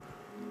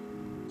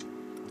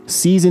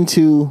Season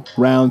 2,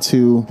 round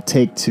 2,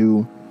 take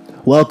 2.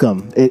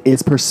 Welcome.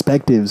 It's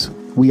Perspectives.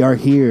 We are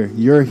here.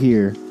 You're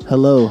here.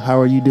 Hello. How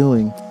are you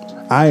doing?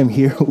 I am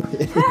here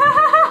with...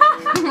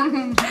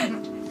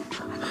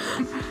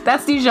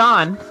 That's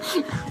Dijon.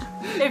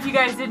 If you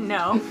guys didn't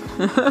know.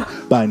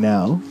 By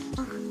now.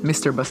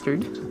 Mr.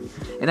 Bustard.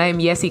 And I am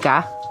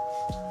Jessica.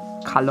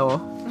 Hello.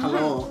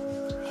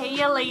 Hello. Hey,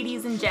 ya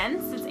ladies and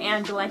gents. It's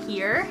Angela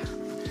here.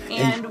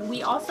 And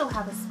we also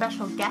have a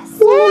special guest.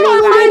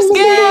 First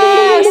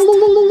guest!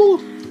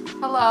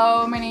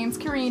 Hello, my name's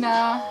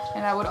Karina,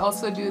 and I would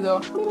also do the...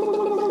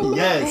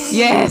 Yes.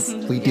 Yes.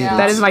 We did Yeah. it.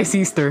 That is my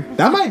sister.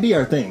 That might be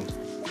our thing.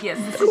 Yes,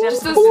 this is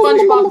Just just a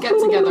SpongeBob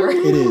get-together.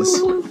 It is.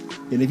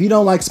 And if you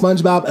don't like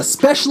SpongeBob,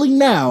 especially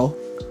now,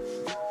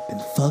 then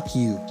fuck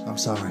you. I'm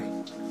sorry.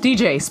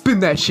 DJ, spin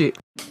that shit.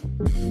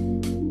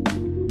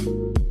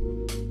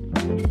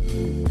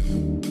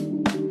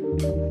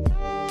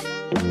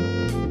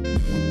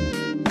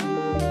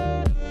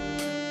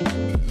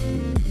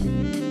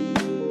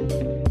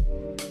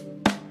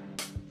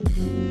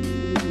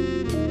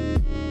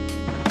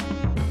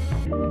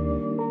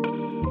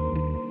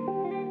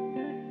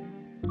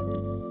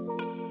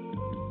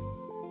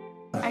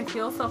 I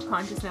feel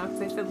self-conscious now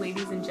because I said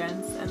ladies and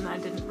gents and I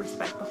didn't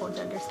respect the whole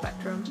gender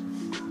spectrum.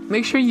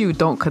 Make sure you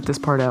don't cut this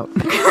part out.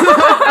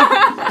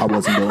 I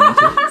wasn't going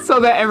to. So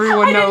that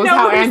everyone knows know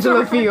how what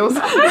Angela feels.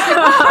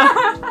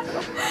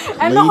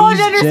 And the whole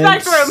Ladies, gender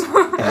gents,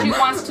 spectrum. And, She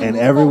wants to and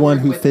move everyone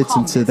forward who with fits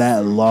into calmness.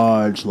 that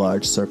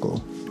large circle.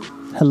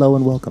 Hello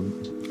and welcome.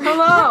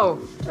 Hello.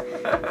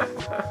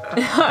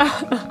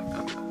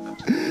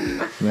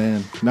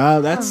 Man,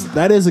 no,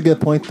 that is a good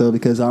point though,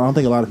 because I don't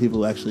think a lot of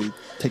people actually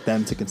take that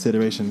into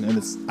consideration,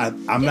 and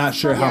I'm not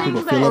sure how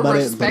people feel about it,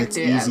 but it's respect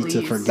it, at easy to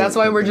least. forget. That's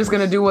why we're just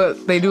gonna do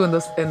what they do in the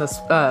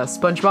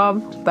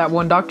SpongeBob. That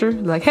one doctor,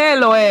 like,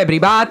 "Hello,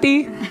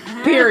 everybody."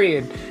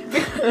 Period.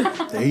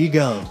 There you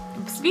go.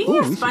 Speaking Ooh,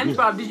 of we should do it.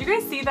 SpongeBob, did you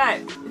guys see that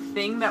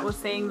thing that was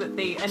saying that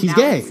they announced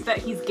gay. that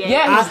he's gay?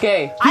 Yeah, he's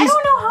gay. I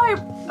don't know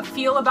how I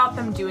feel about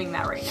them doing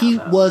that right He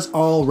now. though. was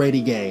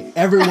already gay.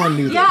 Everyone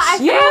knew Yeah, I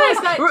this. feel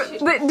Yes. like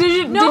that. too. Did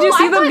you No, see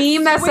I the thought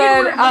meme that Squidward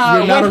said was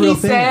You're not a when real he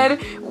thing. said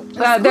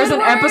there's an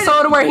Squidward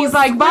episode where he's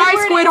like, "Bye,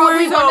 Squidward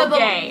is Squidward." also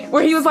gay.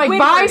 Where he was like, Squidward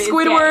 "Bye, is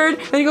Squidward,"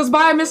 and he goes,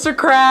 "Bye, Mr.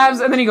 Krabs,"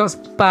 and then he goes,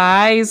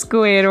 "Bye,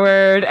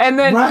 Squidward," and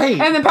then Right.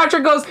 and then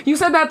Patrick goes, "You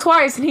said that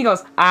twice," and he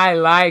goes, "I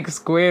like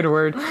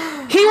Squidward."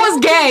 He was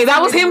gay.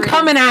 That was him Squidward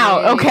coming is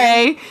out. gay.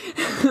 Okay.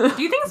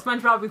 Do you think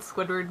SpongeBob and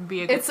Squidward would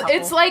be a good It's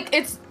couple? like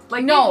no.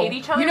 no. They hate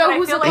each other, You know but I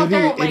who's feel a like couple?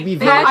 they're It'd like be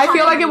they very- have I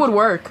feel like it would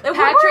work. It would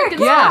Patrick work, and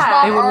Yeah,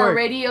 SpongeBob it would are work.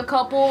 already a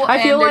couple,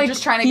 I feel and they're like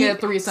just trying to get a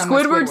threesome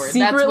Squidward with Squidward.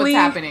 secretly-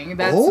 That's what's happening.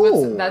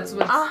 Oh. That's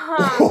what's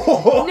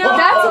Uh-huh. No,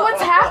 that's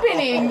what's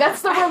happening.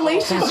 That's the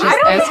relationship. I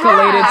don't think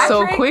escalated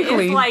so Patrick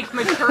quickly. Is like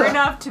mature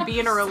enough to be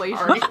in a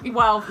relationship.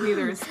 Well,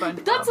 neither is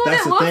SpongeBob. That's what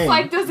That's it the looks thing.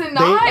 like, does it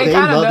not? They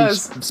kinda love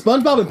does.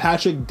 SpongeBob and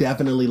Patrick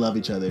definitely love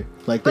each other.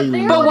 Like they.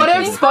 they're- love But what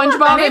each if other.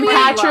 SpongeBob and Maybe-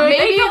 Patrick?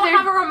 maybe They don't they're-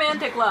 have a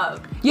romantic love.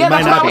 Yeah, It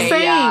that's might what I not was be.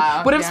 saying.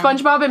 Yeah, What if yeah.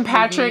 SpongeBob and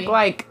Patrick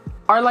Maybe.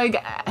 are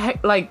like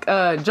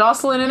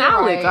Jocelyn and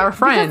Alec, our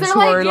friends, Because who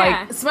they're are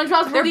yeah.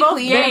 SpongeBo's They're really both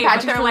clean gay, and but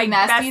Patrick's they're, really like,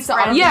 nasty, best so I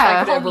don't friends. think Yeah.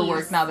 that could ever Homies.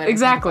 work now that I think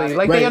exactly about it.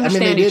 like Right. they I mean,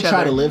 understand they each did try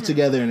other. to live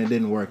together and it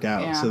didn't work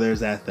out. Yeah. So there's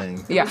that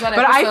thing. Yeah, Was that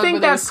but I episode think where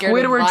they that were scared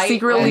of Squidward light?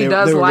 secretly And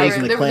does they were like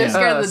raising the clan. They're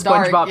scared of the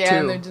dark. SpongeBob Yeah, too.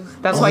 and they're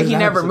just- That's Oh, why there's he that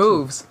never episode, too.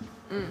 moves.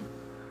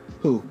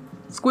 Who?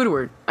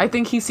 Squidward. I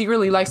think he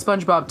secretly likes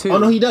SpongeBob too. Oh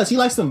no, he does. He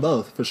likes them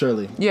both for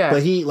surely. Yeah.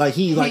 But he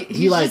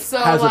he's just so,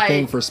 has a like-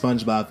 thing for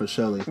SpongeBob for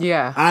surely.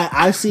 Yeah.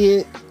 I see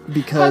it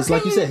because How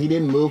like can you you- said, he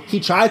didn't move. He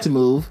tried to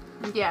move.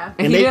 Yeah.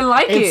 And he didn't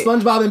like and it.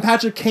 SpongeBob and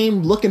Patrick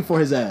came looking for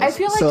his ass. I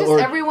feel like So- just or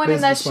everyone in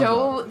that basically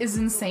show is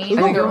insane I in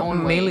I think their it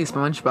own mainly way.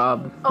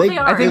 SpongeBob. Oh, They- they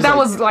are. I think There's that like-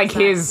 was like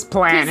his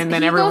plan, and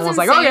then He everyone goes was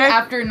like, insane "Okay."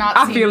 after not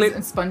I seeing feel it.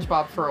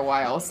 SpongeBob for a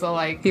while, so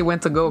like He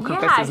went to go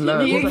confess Yeah, his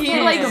love. he- he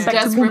Yeah. like Come is back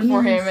to desperate me.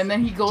 for him, and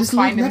then he goes Just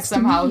find live him next to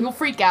somehow. me. He'll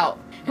freak out.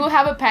 He'll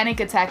have a panic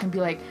attack and be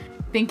like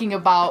thinking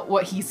about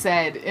what he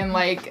said and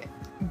like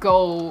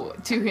go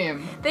to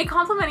him. They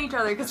complement each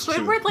other because That's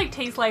true. Squidward like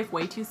takes life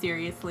way too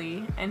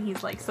seriously, and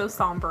he's like so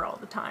somber all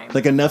the time.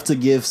 like enough to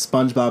give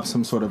SpongeBob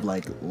some sort of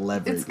like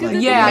leverage. It's good like,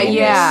 that Yeah, they-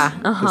 yeah.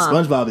 'cause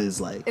SpongeBob is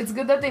like It's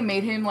good that they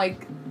made him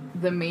like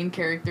the main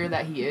character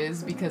that he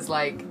is because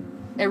like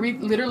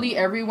literally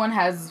everyone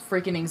has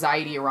freaking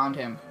anxiety around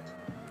him.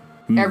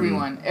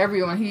 mm-hmm.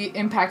 Everyone. He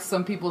impacts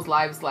some people's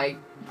lives like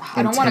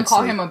I don't want to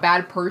call Intensely. him a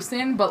bad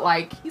person, but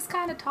like he's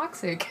kind of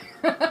toxic.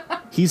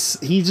 he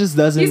just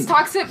doesn't He's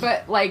toxic,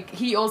 but like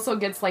he also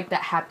gets like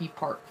that happy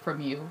part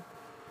from you.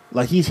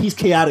 like he's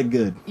chaotic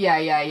good.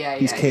 Yeah.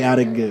 He's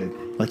chaotic good.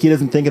 Like he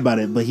doesn't think about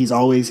it, but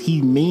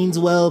he means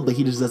well, but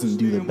he just doesn't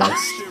do the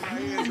best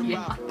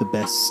Yeah. the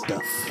best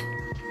stuff.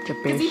 The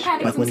Because he bitch.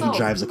 panics Like when he himself.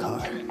 drives a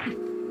car.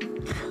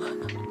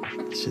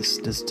 It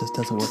just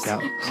doesn't work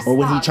out. Or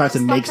when he Stop. tries to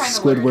Stop make trying to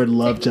Squidward learn.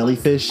 love Take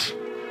jellyfish.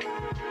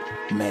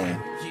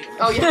 Man,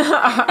 Oh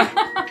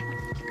yeah.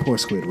 poor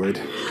Squidward.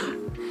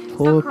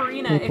 So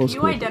Karina, if you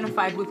Squidward.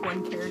 identified with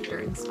one character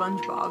in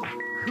SpongeBob,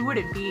 who would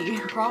it be?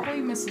 Probably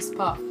Mrs.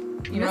 Puff.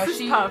 You know, This is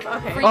she tough.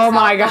 Okay. freaks Oh out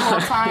my the whole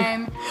God.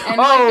 time. And,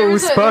 Oh,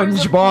 there's a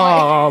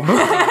SpongeBob.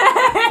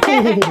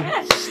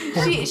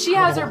 point- she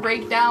has her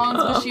breakdowns,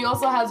 but she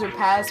also has her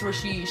past where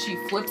she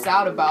flips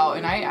out about,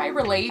 and I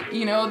relate.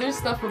 You know, there's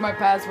stuff from my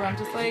past where I'm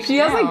just like, She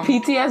has like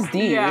damn.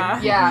 PTSD.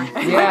 Yeah. Yeah.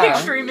 Like Yeah.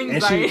 extreme And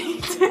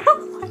anxiety too.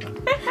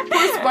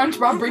 Poor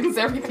SpongeBob brings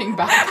everything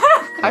back.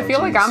 I feel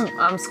like jeez.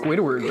 I'm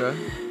Squidward, bro.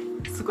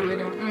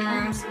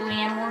 Squidward.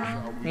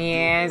 Squidward.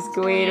 Yeah,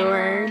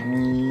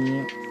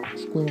 Squidward.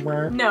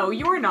 Squidward. No,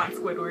 you are not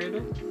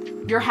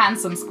Squidward. You're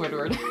handsome,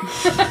 Squidward.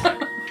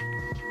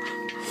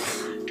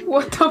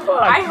 What the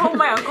fuck? I hope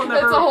my uncle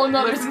never That's a whole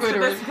nother listens to Squidward.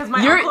 this because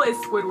my You're- uncle is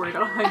Squidward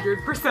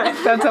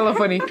 100%. That's hella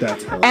funny.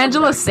 That's hella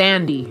Angela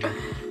Sandy.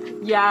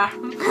 Yeah.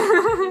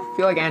 I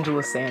feel like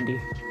Angela Sandy.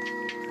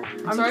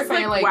 I'm sorry just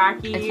if like I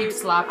wacky. keep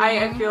slapping.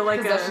 I feel like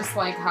 'cause that's a- just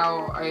like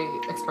how I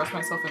express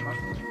myself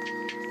emotionally.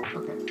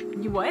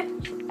 Okay. You what?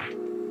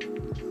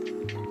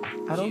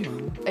 I don't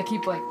know. I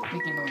keep like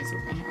making noise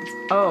with my hands.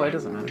 Oh, it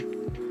doesn't matter.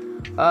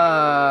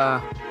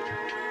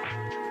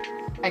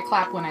 I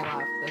clap when I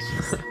laugh.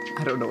 That's just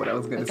I don't know what I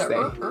was gonna it's a say.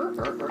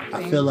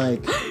 I feel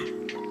like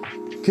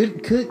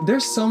could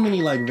there's so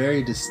many like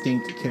very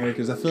distinct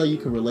characters. I feel like you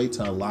could relate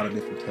to a lot of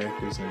different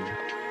characters in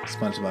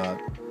SpongeBob.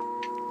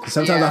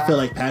 Sometimes I Yeah. feel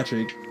like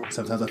Patrick.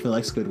 Sometimes I feel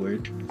like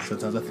Squidward.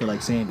 Sometimes I feel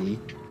like Sandy.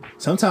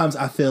 Sometimes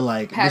I feel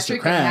like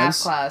Patrick Mr. in math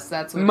Krabs. class.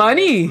 That's what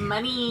Money.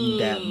 Money.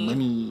 That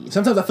money.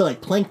 Sometimes I feel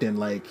like Plankton.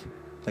 Like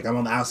I'm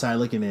on the outside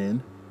looking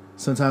in.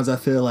 Sometimes I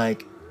feel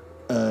like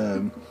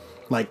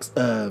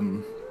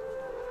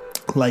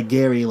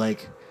Gary.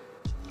 Like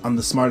I'm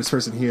the smartest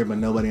person here, but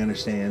nobody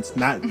understands.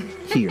 Not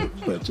here,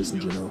 but just in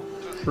general.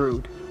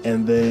 Rude.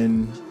 And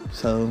then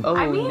so Oh,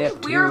 I mean,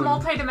 Neptune. we are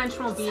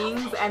multidimensional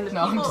beings, and the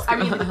No, I'm people. just I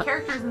mean, kidding. the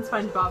characters in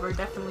SpongeBob are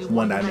definitely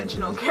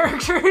One-dimensional. one-dimensional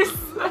characters.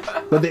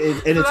 but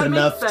it's that makes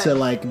enough to sense.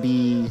 like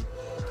be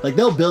like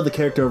they'll build the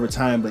character over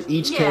time, but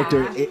each Yeah.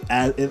 character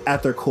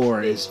at their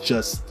core is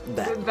just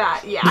that.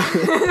 That, yeah.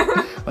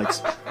 Like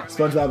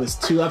SpongeBob is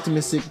too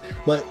optimistic,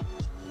 but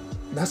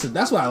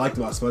that's what I liked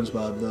about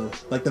SpongeBob though.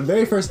 Like the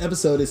very first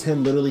episode is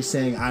him literally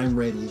saying "I'm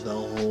ready" the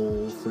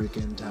whole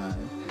freaking time,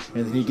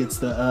 and then he gets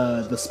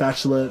the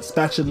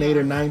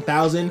Spatulator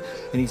 9000,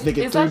 and he's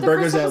making Is 3 that the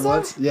burgers first at episode?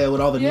 once. Yeah,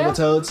 with all the Yeah.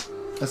 nematodes.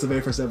 That's the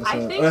very first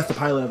episode. think- Or that's the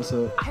pilot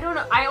episode. I don't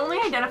know. I only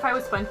identify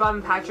with SpongeBob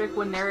and Patrick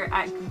when they're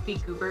at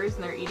Goofy Goobers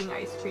and they're eating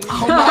ice cream. Oh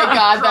my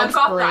god, Drunk that's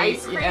off the great.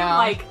 ice cream, Yeah.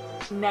 like,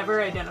 never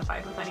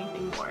identified with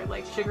anything more.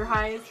 Like, Sugar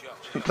Highs.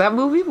 That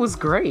movie was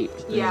great.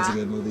 Yeah. It's a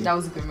good movie. That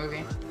was a good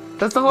movie.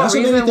 That's the whole That's what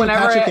made me reason think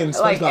whenever Patrick and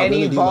like SpongeBob any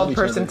really do love bald each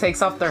person other.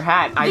 takes off their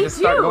hat, I They just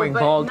start do, going but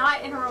bald,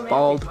 not in a romantic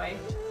bald. way.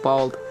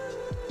 bald.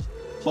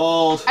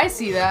 Bald. I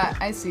see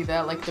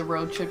that. Like the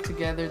road trip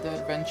together, the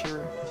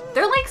adventure.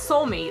 They're like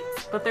soulmates,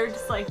 but they're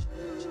just like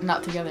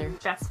Not together.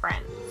 best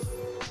friends.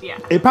 Yeah.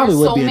 It probably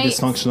They're would be a soulmates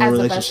dysfunctional as a best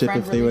relationship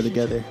friend if they were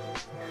relationship. together.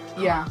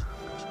 Yeah.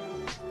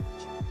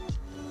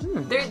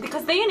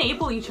 Because they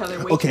enable each other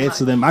way too Okay, much.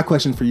 so then my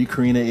question for you,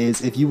 Karina,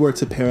 is if you were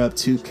to pair up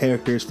 2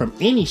 characters from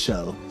any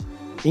show,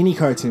 any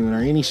cartoon or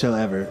any show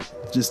ever,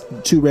 just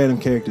 2 random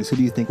characters, who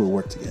do you think will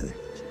work together?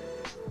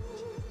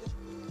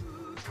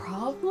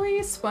 Probably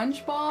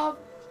SpongeBob.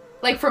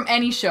 Like from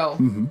any show.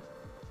 Mm-hmm.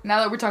 Now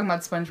that we're talking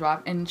about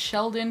SpongeBob and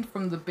Sheldon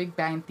from The Big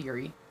Bang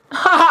Theory.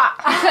 Because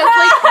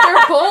like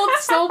they're both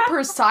so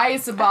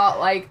precise about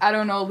like I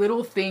don't know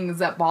little things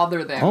that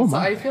bother them. Oh so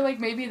my. I feel like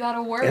maybe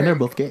that'll work. And they're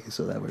both gay,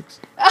 so that works.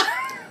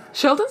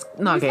 Sheldon's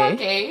not He's gay. not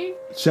gay.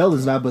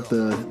 Sheldon's not, but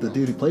the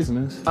dude who plays him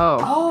is. Oh.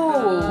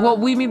 Oh. Well,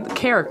 we mean the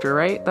character,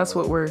 right? That's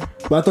what we're.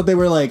 But I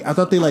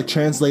thought they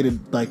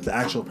translated like the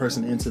actual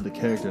person into the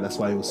character. That's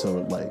why it was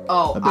so like.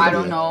 Oh, a big I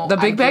don't deal. know. The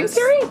Big I Bang just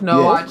Theory? No.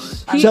 Yeah.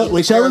 watched- I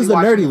Sheldon's barely the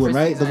watched nerdy the one, first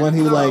right? The season. one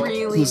who The like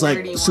really who's like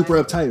nerdy super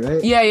one. uptight,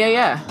 right? Yeah.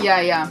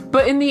 Yeah.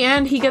 But in the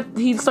end,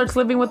 he starts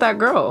living with that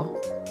girl,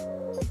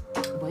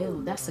 Well,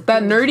 that's a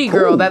that good- nerdy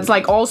girl. Ooh. That's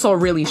like also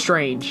really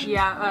strange.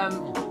 Yeah,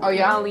 Oh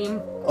yeah.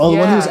 Alim. Oh, the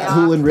one Yeah.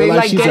 who in real They, life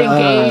like, she's get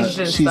a engaged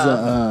and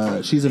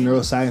she's a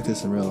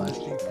neuroscientist in real life.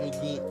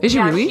 Is she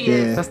Yeah, really? she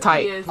is. Yeah. That's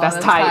tight. She is. That's,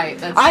 that's tight. tight.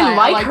 That's I tight. I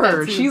like like that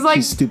her. too. She's like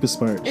She's stupid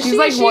smart. Is she's she-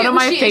 like is she- one of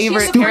was my she- is she in the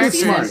favorite Stupid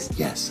first characters. smart. season?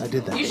 Yes, I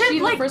did that. You She should the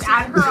like first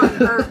add her on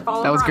her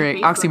follow That was her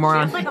great. On Facebook. Oxymoron.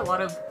 She has like a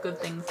lot of good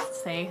things to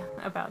say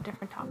about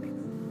different topics.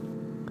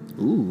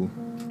 Ooh.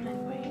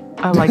 Anyway.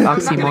 I like go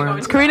into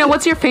oxymorons. that. Karina,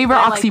 what's your favorite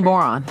I like her.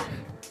 oxymoron?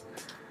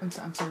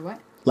 I'm sorry. What?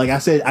 Like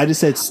I just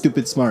said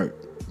stupid smart.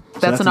 So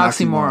That's an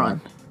oxymoron.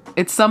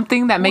 It's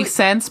something that makes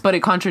sense, but it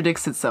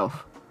contradicts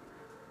itself.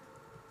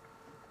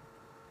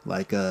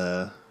 Like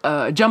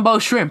Jumbo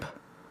shrimp.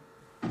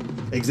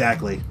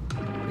 exactly.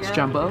 It's Yeah.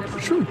 jumbo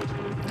shrimp.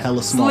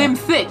 Hella small. Slim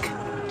thick.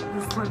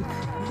 Slim.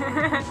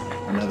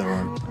 Another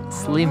one.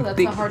 Slim Oh, that's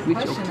thick a hard with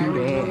your question. I cute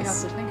really have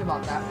ass. to think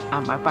about that. I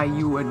might buy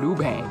you a new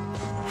bag.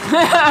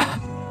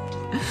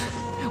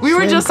 We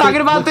were just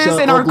talking about this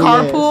in our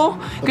carpool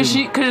because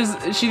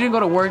Okay. she didn't go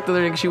to work the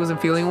other day because she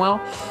wasn't feeling well,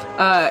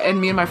 and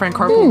me and my friend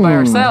carpooled by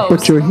ourselves.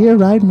 But you're here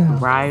right now.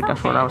 Right,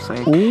 that's what I was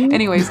saying.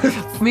 Anyways,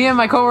 me and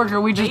my coworker,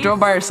 we just drove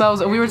by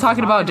ourselves, and we were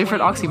talking about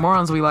different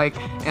oxymorons we like,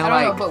 and I don't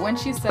like, know, but when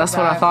she said that's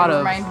that, what I thought it of.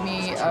 reminded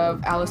me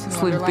of Alice in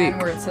Slim Wonderland,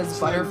 thick. where it says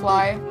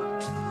butterfly,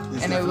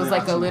 and it was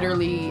like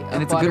literally a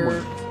And it's a good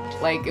butter,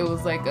 like it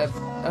was like a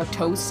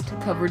toast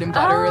covered in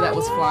butter that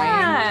was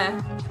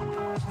flying.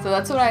 So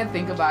that's what I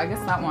think about. I guess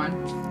that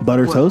one.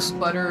 Butter toast?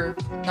 Butter.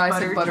 No, I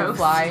said Butter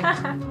butterfly.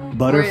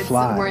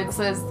 Butterfly. Where it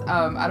says,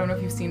 I don't know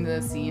if you've seen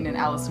the scene in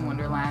Alice in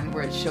Wonderland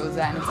where it shows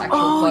that and it's actual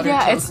Oh, butter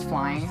yeah, toast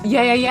flying.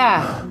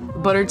 Yeah.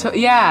 Butter toast.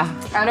 Yeah.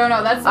 I don't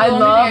know. That's the I only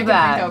love thing I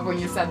that. can think of when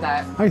you said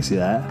that. I can see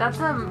that. That's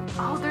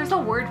there's a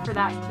word for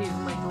that too,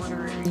 like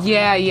literary.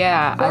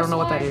 Yeah. I don't know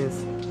what that Horsefly?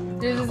 is.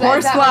 There's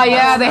Horsefly,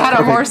 yeah, they had a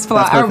Perfect. horsefly,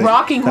 That's a perfect.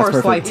 rocking That's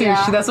horsefly perfect. too.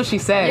 Yeah. That's what she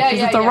said.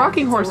 Yeah, It's a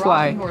rocking it's a horsefly.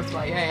 rocking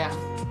horsefly. Yeah.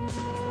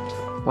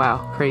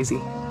 Wow, crazy.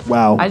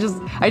 Wow. I just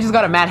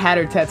got a Mad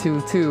Hatter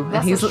tattoo too, and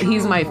That's he's a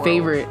he's my true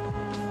favorite.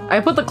 I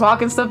put the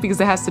clock and stuff because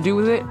it has to do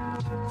with it,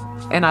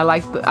 and I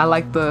like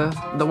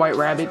the White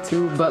Rabbit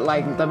too. But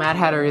like the Mad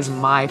Hatter is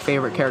my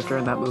favorite character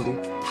in that movie.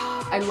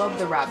 I love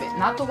the rabbit,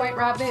 not the white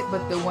rabbit,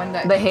 but the one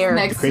that The hare.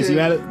 next The crazy to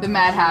rabbit? the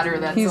Mad Hatter.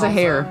 That's He's a also-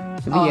 hare.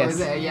 Oh, Yes. is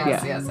it?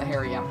 Yes, a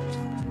hare. Yeah.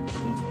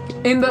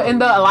 In the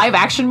live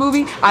action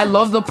movie, I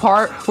love the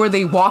part where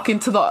they walk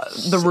into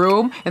the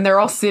room and they're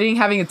all sitting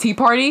having a tea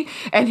party,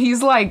 and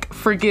he's like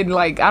freaking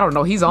like I don't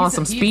know, he's on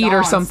some he's speed or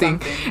on something.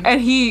 something. And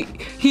he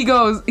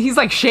goes, he's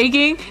like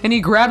shaking and he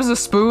grabs a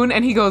spoon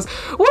and he goes,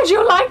 "Would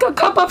you like a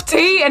cup of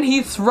tea?" And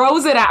he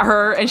throws it at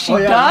her and she Oh,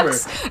 yeah, I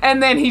ducks,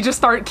 and then he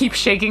just keeps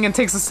shaking and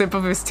takes a sip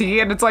of his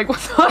tea, and it's like, what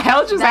the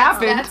hell just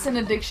happened? That's an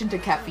addiction to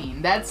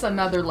caffeine. That's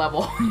another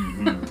level.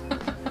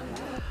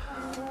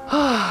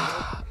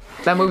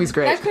 That movie's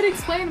great. That could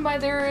explain why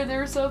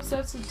they're so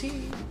obsessed with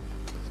tea.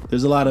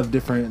 There's a lot of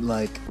different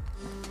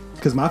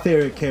because my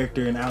favorite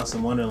character in Alice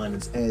in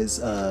Wonderland is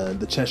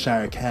the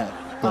Cheshire Cat.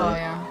 But Oh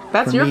yeah.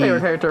 That's for your me,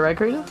 favorite character, right,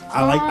 Karina?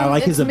 I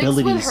like his it's mixed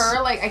abilities. with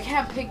her, like I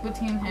can't pick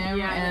between him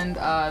Yeah. and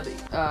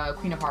the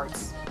Queen of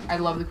Hearts. I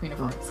love the Queen of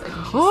Hearts. I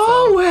think she's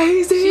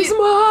Always is She-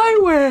 my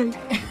way.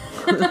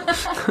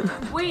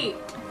 Wait,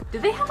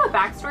 did they have a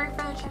backstory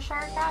for the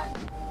Cheshire Cat?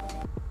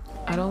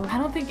 I don't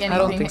think I don't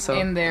anything think so.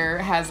 in there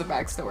has a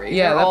backstory.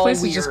 Yeah, They're that all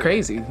place is just weird.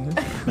 crazy.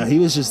 No, he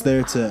was just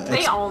there to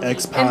They all need-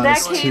 expound In that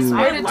to case,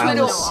 where did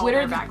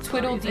Alice.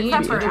 Tweedledee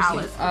Except for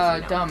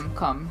Alice. Dumb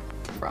come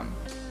from?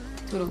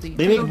 Tweedledee.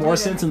 They make more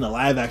sense in the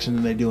live action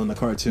than they do in the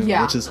cartoon,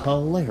 Yeah. which is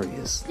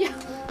hilarious. Yeah.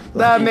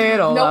 The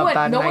middle No of one,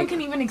 the no night. one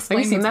can even Have you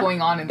explain seen what's that?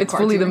 going on in the It's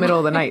fully the cartoon. middle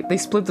of the night. They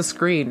split the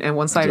screen, and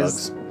one side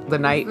is Drugs. the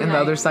night, and the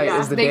other side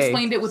Yeah. is the They day.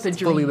 explained it with a It's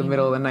fully the dream.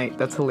 middle of the night.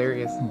 That's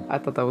hilarious. I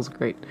thought that was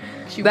great.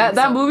 She That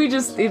wakes up. movie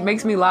just it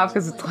makes me laugh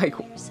because it's like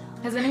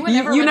Has anyone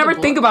you ever read never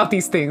the think book? about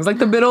these things like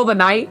the middle of the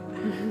night,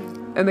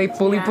 and they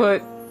fully Yeah.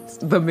 put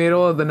the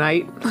middle of the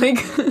night like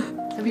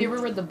Have you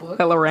ever read the book?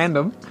 hella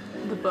random.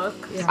 The book.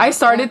 I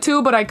started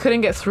to, but I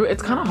couldn't get through.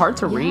 It's kind of hard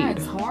to Yeah, read.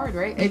 it's hard,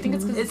 right? I think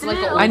it's because it's Isn't like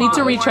it a a I need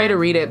to lot try to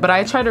more- read it, but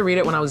I tried to read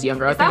it when I was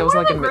younger. I Is think that it was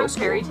one like of in the middle Grimm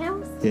fairy school.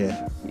 tales?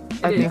 Yeah.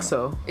 I It think is.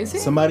 so. Is it?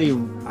 Somebody,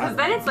 Because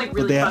then it's like but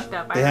really they, fucked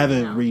up. they I have don't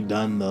it know.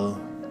 redone though.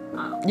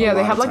 Yeah,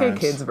 they lot have of like a times.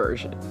 kids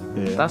version.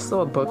 Yeah. That's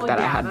the book Well, that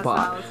I yeah, had that's bought.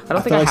 how I was- I don't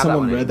I think feel I like have that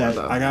someone one read that.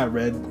 anymore, I though. got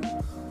read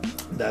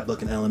that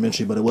book in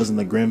elementary, but it wasn't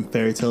the Grimm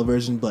fairy tale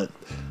version. But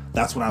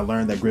that's when I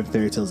learned that Grimm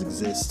fairy tales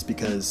exist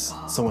because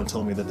someone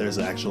told me that there's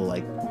an actual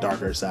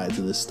darker side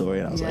to this story,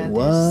 and I was Yeah, like,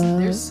 what?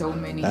 There's so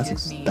many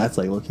Disney That's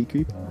like low key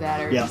creepy.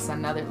 that are Yeah. just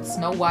another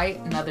Snow White,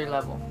 another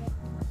level.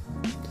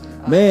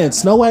 Man,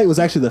 Snow White was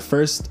actually the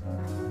first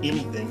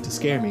anything to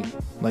scare me.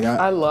 Like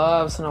I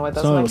love Snow White.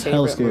 That's Snow White my was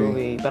hella favorite scary.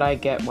 movie. But I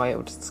get why it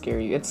would scare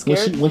you. It When scared.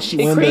 she-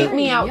 it when creeped the-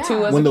 me out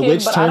too as when a the kid,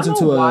 witch but turns I don't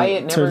into know a- why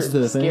it never turns into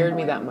the thing. scared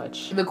me that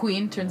much. The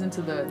Queen turns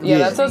into the Yeah,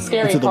 that's a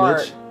scary into the part.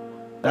 witch.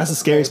 That's the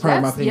scariest part,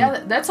 in my That's, opinion. yeah,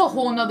 that's a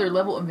whole nother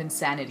level of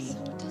insanity.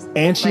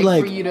 And she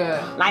Like, for you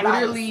to My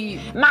literally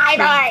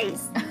My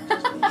voice.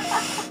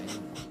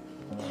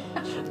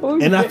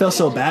 and I felt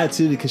so bad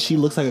too because she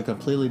looks like a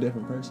completely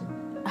different person.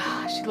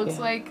 she looks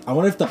like I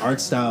wonder if the art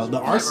style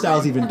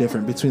is even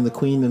different between the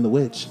queen and the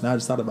witch. Now I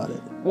just thought about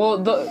it. Well,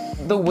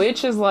 the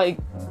witch is like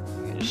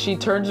she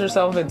turns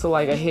herself into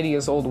like a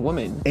hideous old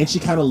woman. And she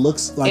kind of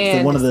looks like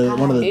And one of the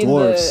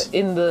dwarves.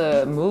 In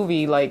the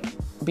movie, like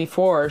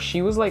before,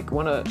 she was like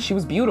she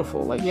was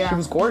beautiful, like Yeah. she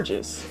was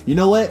gorgeous. You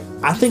know what?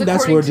 I think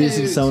that's according where to-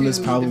 Disney-sonas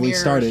to probably the mirror,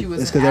 started. she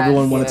was It's because an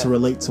everyone ass. wanted Yeah. to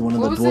relate to one of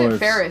what the was dwarves. it?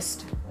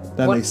 Fairest.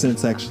 That What- makes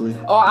sense actually.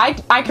 Oh,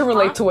 I can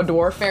relate to a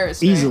dwarf.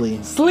 Fairest. right? Easily.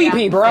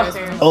 Sleepy, Yeah, bro.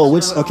 fair. Oh,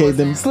 which okay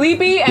then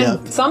Sleepy and Yeah.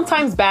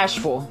 sometimes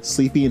bashful.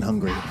 sleepy and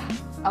hungry.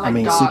 I like I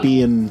mean Dog.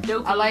 sleepy and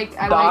Dopey. I like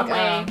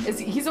Dog.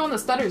 he's the one that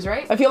stutters,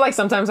 right? I feel like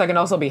sometimes I can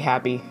also be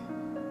happy.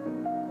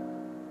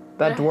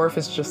 That dwarf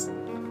is just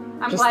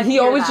I'm just- glad he to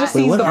hear always that. just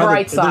sees what the are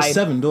bright There's side.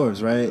 7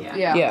 dwarves, right?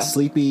 Yeah. Yeah.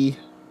 Sleepy,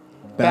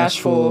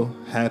 Bashful, bashful,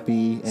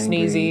 happy, angry,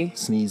 sneezy.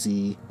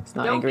 sneezy. It's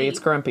not Dopey. angry, it's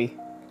grumpy.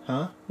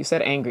 Huh? You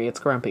said angry, it's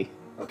grumpy.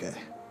 Okay.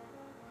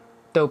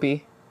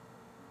 Dopey.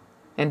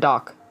 and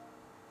Doc.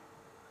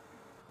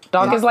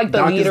 Doc is like the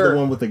Doc leader. is the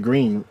one with the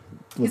green.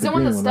 He's the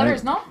one that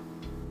stutters, no?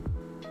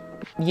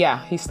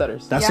 Yeah, he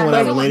stutters. That's Yeah, the one I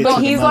that's the related But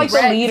to. he's the like most. the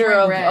Red,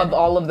 leader red. of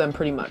all of them,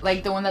 pretty much.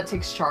 Like the one that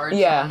takes charge.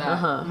 Yeah, And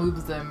that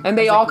moves them. and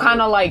they as a all group.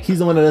 kind of like He's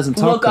the one that doesn't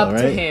talk look though, up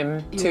right? to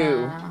him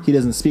too. Yeah. He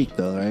doesn't speak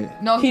though,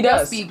 right? No, He he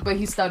does. does speak, but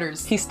he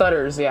stutters. He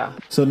stutters, yeah.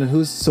 So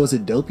then so is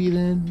it Dopey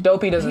then?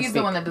 Dopey doesn't He's speak.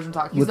 the one that doesn't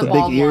talk. He's With the the big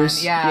bald ears?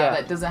 one. Yeah, Yeah.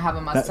 that doesn't have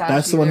a mustache.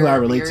 That's the one who either, I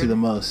or relate to beard. the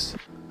most.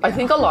 I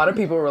think a lot of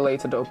people relate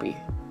to Dopey.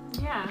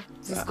 Yeah.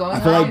 Just going I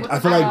feel on like with I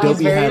the feel like flow.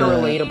 Dopey very had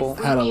relatable. a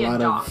Sleepy and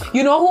lot of. Doc.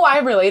 You know who I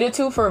related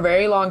to for a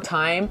very long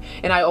time,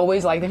 and I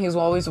always liked him. He was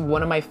always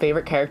one of my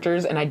favorite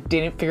characters, and I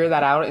didn't figure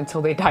that out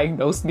until they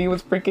diagnosed me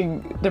with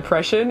freaking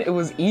depression. It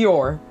was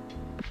Eeyore.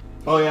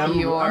 Oh yeah,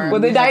 Eeyore.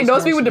 When they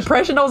diagnosed me with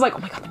depression, I was like, oh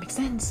my god, that makes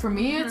sense. For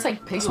me, it's like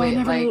why I Piglet,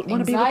 never like wanna be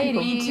with people. anxiety,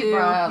 Me too, bruh,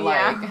 yeah.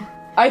 like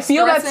I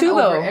feel that stressing too,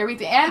 over though.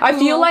 everything. And I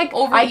feel poop, like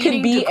I could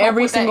overeating be to cope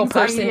every with that single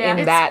anxiety. person Yeah, in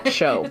it's- that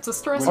show. It's a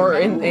stress. Or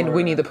relief. in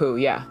Winnie the Pooh,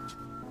 yeah.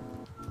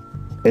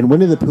 And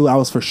Winnie the Pooh, I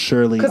was for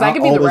surely. 'Cause I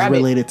could be the always rabbit.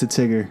 related to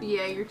Tigger.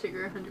 Yeah, you're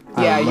Tigger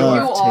 100%. Yeah, I you love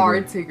You are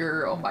Tigger.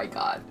 Tigger. Oh my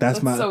god.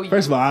 That's my so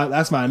first of all.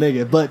 That's my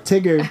nigga. But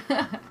Tigger,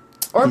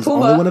 Or he's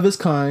only one Pumbaa. of his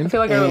kind. I feel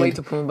like I and relate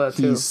to Pumbaa,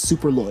 too. He's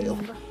super loyal.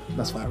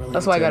 That's why I relate.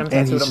 That's why I got him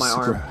And tattooed he's on my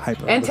super arm.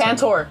 hyper all And the time.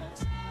 Tantor.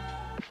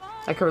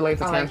 I could relate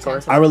to I like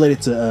Tantor. I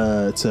related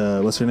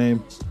to what's her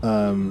name?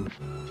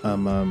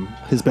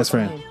 His best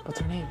friend, What's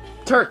her name?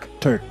 Turk.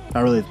 Turk. I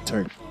related to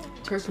Turk.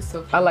 Turk is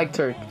so. I like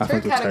Turk. I Turk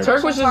fuck with had a Turk. crush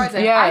Turk was on just-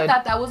 Tarzan. yeah. I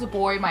thought that was a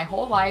boy my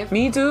whole life.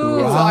 Me too.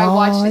 So I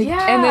watched it.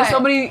 Yeah. And then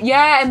somebody,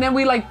 and then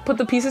we like put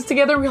the pieces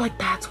together and we are like,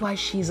 that's why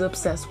she's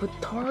obsessed with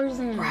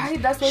Tarzan. Right,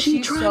 that's why She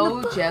she's trying so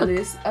to fuck.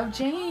 jealous of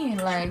Jane.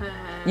 Like,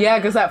 Yeah,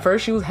 because at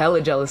first she was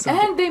hella jealous of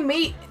and they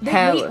mate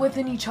Hella.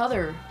 within each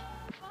other.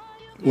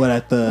 What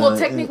at the? Well,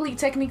 technically,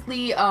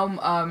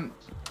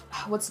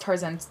 what's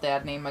Tarzan's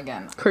dad name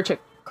again? Kerchak.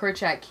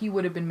 Kerchak. He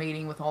would have been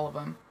mating with all of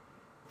them.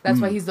 That's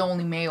why he's the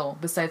only male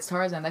besides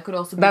Tarzan. That could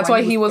also be That's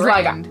why he was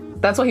like,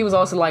 threatened. that's why he was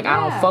also like, I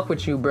don't Yeah. fuck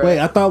with you, bro. Wait,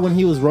 I thought when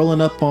he was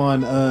rolling up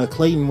on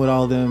Clayton with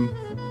all them,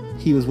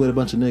 he was with a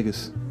bunch of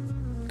niggas.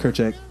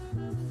 Kerchak.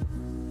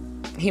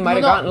 He might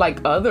have No. gotten like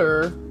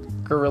other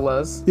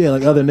gorillas. Yeah,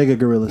 like other nigga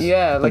gorillas.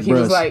 Yeah, like he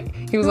was bros.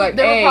 like, They were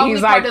hey, probably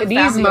he's part like, of the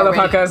these family already.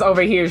 motherfuckers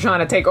over here trying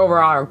to take over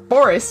our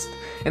forest.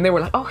 And they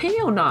were like, oh,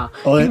 hell nah.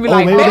 Oh, He'd and, be oh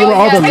like, maybe they "Baby, were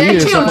all the take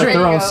leaders, children." like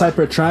their own Yeah.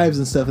 separate tribes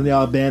and stuff, and they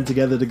all band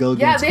together to go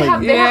Yeah, against they Clayton.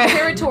 have Yeah.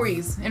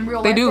 territories in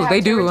real They life. do, have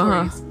they do,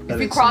 territories. That If you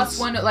makes cross sense.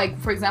 one, like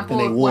for example,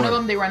 And they one war. of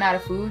them they run out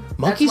of food.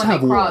 Monkeys that's when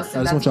have they war. cross, I and just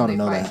want that's y'all to when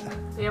know they that.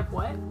 fight. They have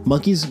what?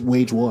 Monkeys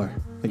wage war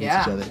against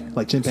Yeah. each other,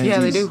 like chimpanzees. Yeah,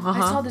 they do. I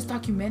saw Uh-huh. this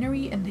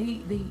documentary and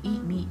they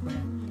eat meat.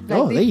 Bro.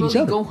 Oh, they eat each really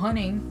other. go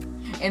hunting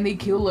and they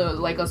kill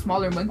a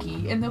smaller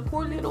monkey and the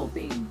poor little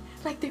thing,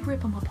 like they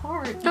rip them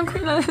apart. Don't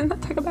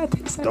take a bad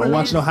taste. Don't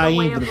watch no It's the way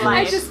hyena. of before-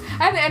 life. I just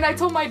and I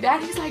told my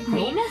dad, he's like, no,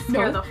 Hyenas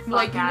scare the fuck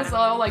like he out was of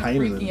all like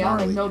Hyenas are freaking out. Like,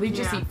 gnarly. no, they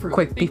just Yeah. eat fruit.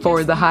 Quick They before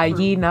just the eat fruit.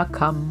 hyena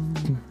come.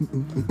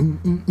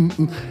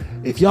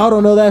 If y'all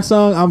don't know that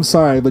song, I'm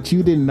sorry, but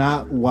you did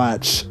not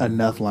watch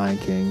enough Lion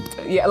King.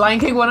 Yeah, Lion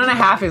King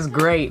 1.5 is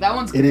great. That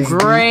one's It is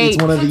Great.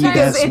 It's one of the Sometimes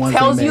best It ones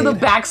tells they you the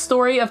made.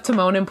 backstory of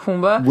Timon and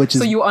Pumbaa, Which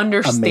so is you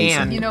understand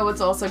amazing. You know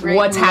what's also great?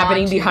 what's Mulan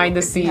happening 2, behind the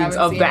if you scenes haven't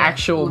of seen the it.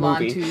 actual Mulan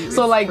movie. 2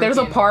 So is like, there's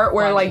a freaking part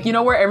where like, funny. you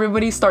know where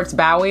everybody starts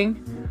bowing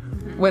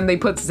when they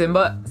put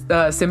Simba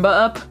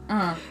up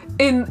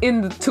in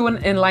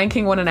Lion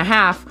King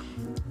 1.5.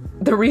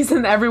 The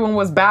reason everyone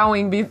was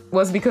bowing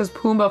was because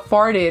Pumbaa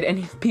farted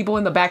and people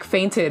in the back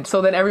fainted. So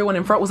then everyone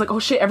in front was like, "Oh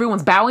shit,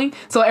 everyone's bowing!"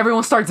 So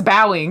everyone starts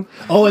bowing.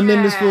 Oh, and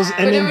then this was, Yeah.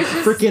 and But it then was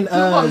just freaking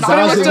Pumbaa not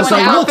Zazu doing was the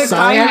like, "Look, outfit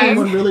Zion, timing."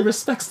 everyone really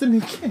respects the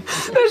new king."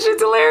 That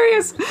shit's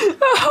hilarious.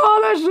 Oh,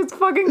 that shit's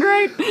fucking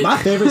great. My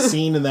favorite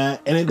scene in that,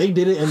 and they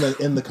did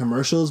it in the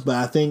commercials, but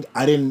I think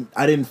I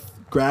didn't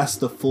grasp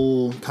the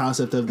full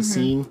concept of the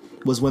scene.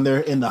 Was when they're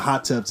in the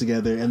hot tub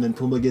together, and then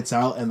Pumbaa gets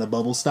out and the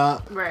bubbles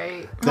stop.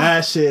 Right.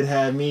 That shit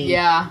had me.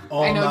 Yeah,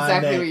 on I know my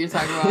exactly neck. what you're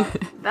talking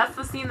about. That's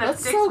the scene that That's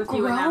sticks so with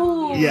you in that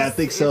gross. movie. Yeah, I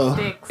think so. It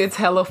sticks. It's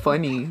hella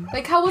funny.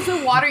 Like, how was the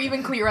water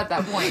even clear at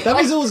that point? That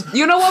Like, means it was.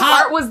 You know what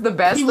hot. part was the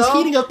best He was though?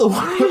 heating up the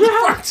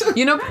water.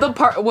 You know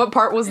what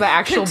part was the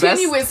actual best?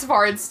 continuous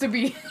farts to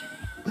be.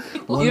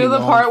 You know the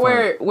part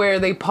where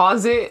they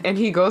pause it and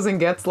he goes and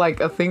gets like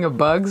a thing of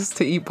bugs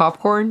to eat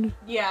popcorn?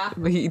 Yeah.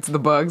 But he eats the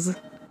bugs.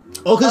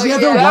 Oh, because yeah, yeah,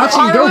 they're that watching.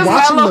 part They're was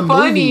watching hella the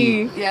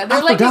funny. movie. Yeah, they're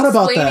I like forgot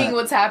about explaining that.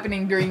 what's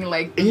happening during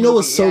like. And you know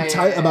what's so movie.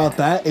 tight about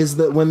that is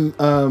that when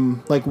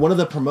like one of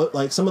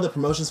the some of the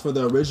promotions for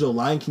the original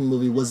Lion King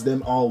movie was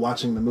them all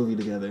watching the movie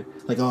together.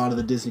 Like a lot of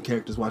the Disney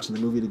characters watching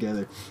the movie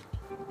together.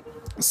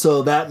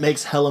 So that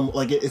makes hella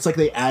like it's like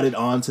they added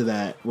on to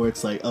that where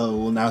it's like, oh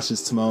well, now it's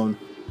just Timon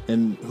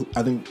and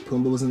I think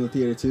Pumbaa was in the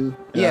theater too.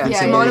 And I Yeah, think Yeah,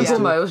 Simba Timon and was too.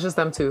 Pumbaa. It was just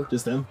them two.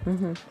 Just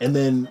them. And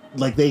then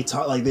like they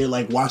talk like they're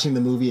like watching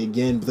the movie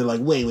again, but they're like,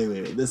 wait,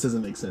 this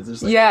doesn't make sense.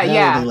 It's like, Yeah, how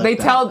yeah. did They let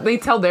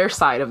that? tell their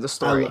side of the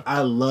story.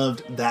 I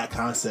loved that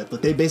concept.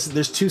 Like they basically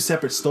there's two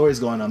separate stories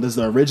going on. There's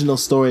the original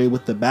story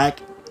with the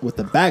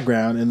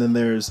background, and then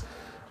there's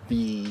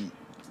the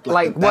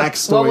like the what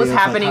backstory was of,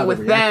 like, happening how with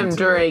they them reacted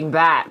to it. during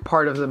that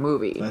part of the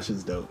movie. That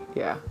shit's dope.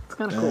 Yeah, it's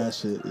kind of cool. That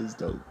shit is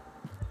dope.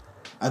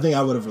 I think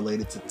I would have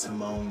related to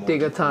Timon more.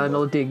 Dig a than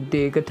tunnel, Pumbaa.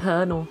 dig a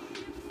tunnel.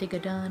 Dig a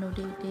tunnel,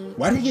 dig.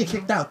 Why did he get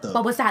kicked out though?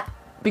 What was that?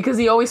 Because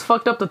he always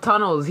fucked up the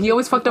tunnels. He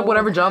always fucked up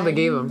whatever job they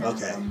gave him.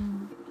 Okay.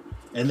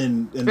 And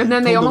then And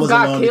then they Pumbaa almost was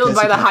got alone killed because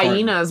by he the kept farting.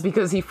 hyenas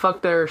because he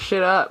fucked their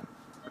shit up.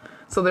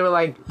 So they were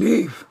like,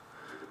 leave.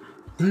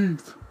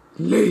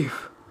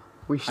 Leave.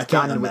 We I can't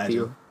stand with imagine.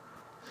 you.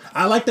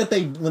 I like that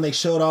when they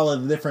showed all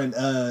of the different.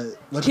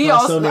 He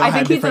also, I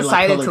think he different,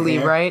 decided to colored leave,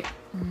 hair. right?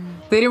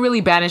 They didn't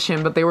really banish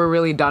him, but they were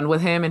really done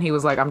with him, and he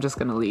was like, "I'm just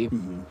gonna leave."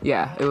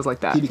 Yeah, it was like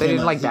that. He They became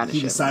didn't like banish he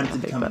him. decided to I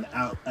think, become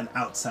but- an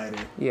outsider.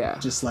 Yeah.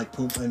 Just like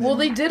Pumbaa. Well,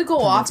 they did go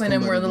Convince off on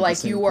him Pumbaa where to they're do the like,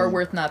 same you are thing.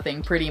 worth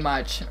nothing, pretty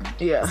much.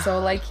 Yeah. So,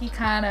 like, he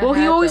kind of. Well,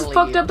 he always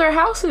fucked up their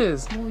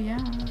houses. Well, yeah.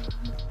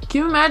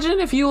 Can you imagine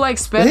if you like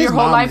spend His your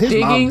whole mom- life his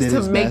mom digging did to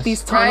his make best.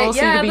 these tunnels Right,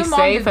 so you yeah, can be the mom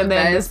safe, did the and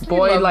then best. this He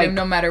boy loved like him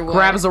no matter what.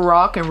 grabs a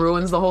rock and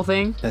ruins the whole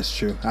thing? That's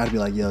true. I'd be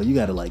like, yo, you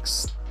gotta like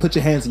put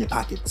your hands in your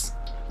pockets.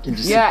 And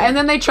just sit Yeah, there. and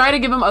then they try to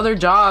give him other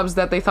jobs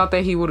that they thought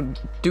that he would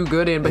do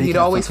good in, but But he he'd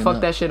kept always fucking fuck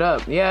up. that shit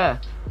up. Yeah.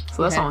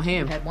 So that's on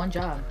him. He had one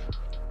job.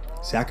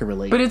 See, I can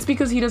relate. But it's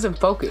because he doesn't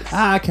focus.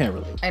 I can't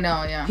relate. I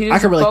know, yeah. He I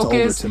doesn't can relate to older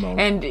focus, Timon.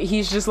 and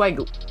he's just like,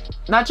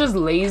 not just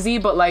lazy,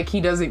 but like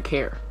he doesn't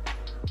care.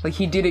 Like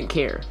he didn't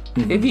care.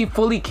 Mm-hmm. If he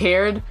fully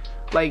cared,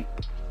 like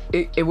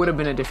it would have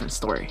been a different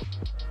story.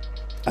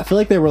 I feel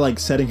like they were like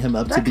setting him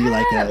up to be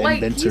like an Like,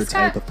 inventor he's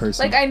type kinda- of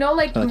person. Like I know,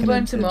 like Like Pumbaa a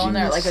and Timon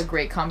are like genius. a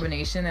great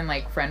combination, and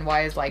like friend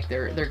wise, like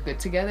they're good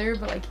together.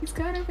 But like he's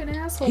kind of an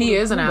asshole. He to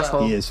is an Pumbaa.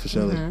 asshole. He is for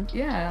sure.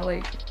 Yeah,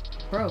 like,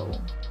 bro.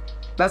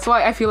 That's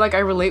why I feel like I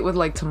relate with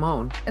like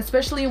Timon.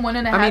 Especially in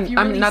 1.5, I mean, you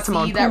really not see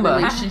Timon, that Pumbaa.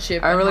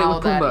 relationship I and relate how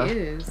with that Pumbaa.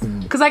 is.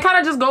 Because I kind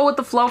of just go with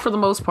the flow for the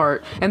most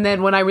part. And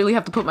then when I really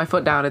have to put my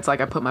foot down, it's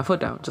like I put my foot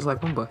down, just like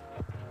Pumbaa.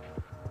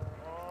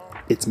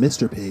 It's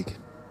Mr. Pig.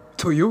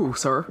 To you,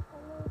 sir.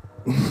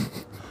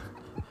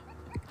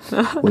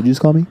 What'd you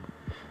just call me?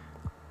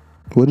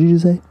 What did you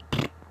say?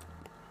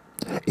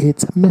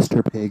 It's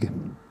Mr. Pig.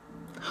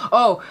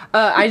 Oh,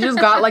 I just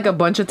got like a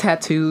bunch of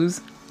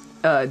tattoos,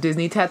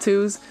 Disney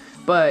tattoos,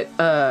 but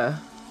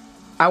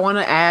I want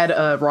to add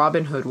a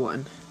Robin Hood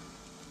one.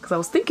 Because I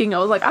was thinking, I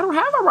was like, I don't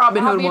have a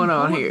Robin Hood Robin one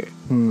on Hood? here.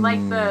 Like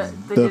the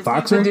Disney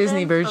Fox The one?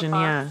 Disney The version,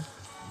 Fox. yeah.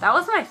 That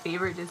was my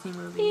favorite Disney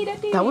movie.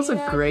 That was a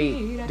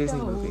great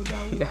Disney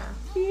movie. Yeah.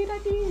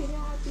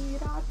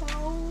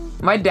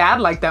 My dad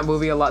liked that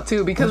movie a lot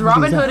too because What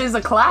movie Robin is that? Hood is a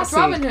It's classic.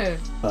 Robin Hood.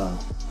 Oh.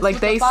 Like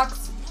With they the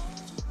fox.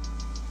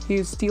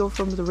 you steal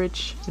from the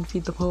rich and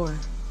feed the poor.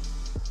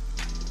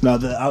 No,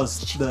 the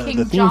King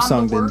theme John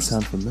song the didn't Worst.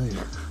 sound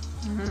familiar.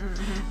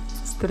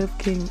 Instead of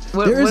King,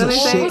 what, There is what a do they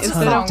say? shit Instead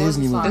ton of of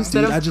Disney movies,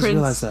 instead dude. I of just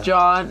realized Prince that.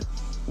 John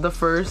the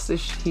First,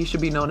 he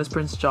should be known as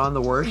Prince John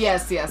the Worst.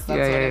 Yes, that's Yeah, what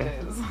yeah,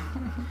 it is.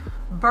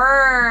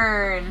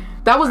 Burn.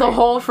 That was the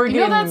whole freaking.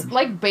 You know that's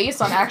like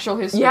based on actual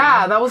history.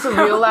 yeah, that was a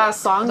real last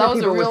song that, that was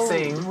a people real, would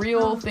sing.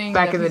 real thing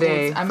Back that in the people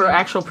day, would- I for mean,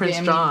 actual Prince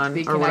John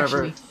they or can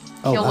whatever. actually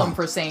Oh, kill wow. him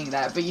for saying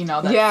that, but you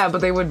know that's Yeah,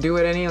 but they would do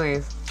it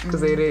anyways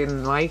because they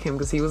didn't like him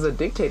because he was a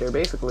dictator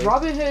basically.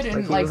 Robin Hood in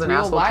Like, he like was an real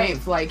asshole life, king.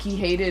 like he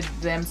hated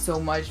them so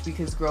much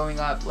because growing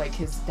up, like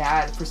his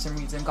dad for some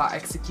reason got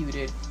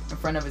executed in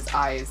front of his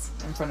eyes,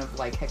 in front of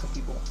like heck of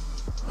people,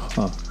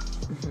 Huh.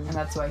 and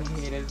that's why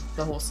he hated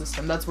the whole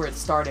system. That's where it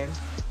started.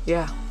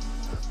 Yeah.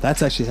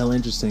 That's actually hell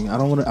interesting. I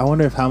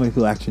wonder if how many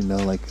people actually know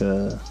like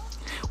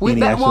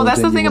any actual Well, that's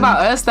the thing genuine-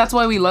 about us. That's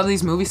why we love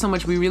these movies so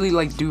much. We really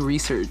like do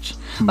research.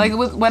 Like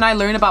when I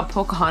learned about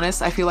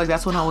Pocahontas, I feel like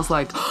that's when I was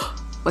like,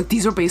 like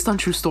these are based on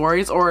true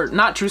stories, or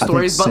not true think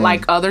stories, but same.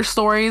 like other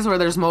stories where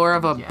there's more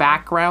of a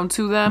background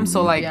to them.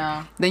 So like,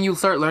 Yeah. then you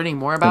start learning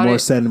more the about more it.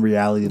 set in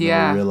reality than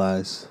Yeah. we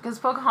realize. Because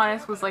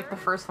Pocahontas was like the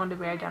first one to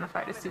be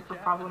identified as super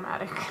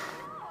problematic.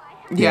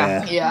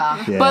 Yeah.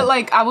 Yeah. Yeah. But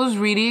like I was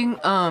reading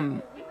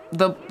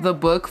the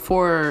book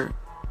for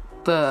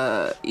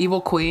the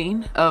evil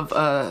queen of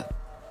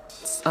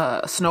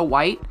Snow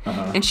White,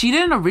 and she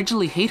didn't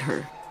originally hate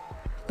her.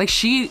 Like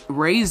she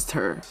raised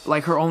her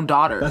like her own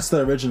daughter. That's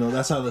the original.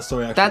 That's how the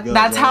story actually goes.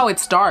 That's right? how it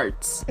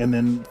starts. And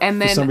then And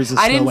for then some reason,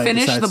 I Snow didn't White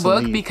finish the decides to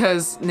book leave.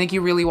 because Nikki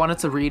really wanted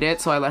to read it,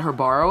 so I let her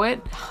borrow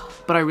it.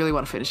 But I really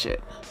want to finish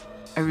it.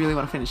 I really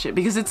want to finish it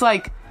because it's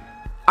like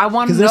I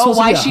want to 'Cause they're know supposed to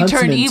why be a she turned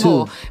huntsman,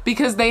 evil too.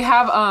 because they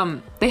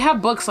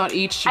have books on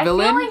each I feel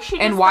villain like she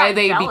and just why got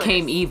they jealous.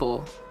 became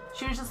evil.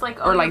 She was just like,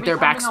 oh, Or, like, you're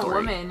their becoming backstory. a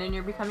woman and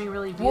you're becoming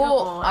really beautiful.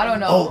 Well, I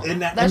don't know. Oh,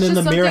 and That's then just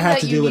the mirror something had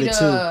that to you do with need it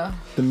to-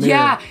 too. The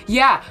mirror.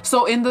 Yeah.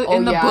 So in the Oh,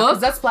 in the yeah, 'cause book,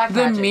 that's black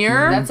the magic.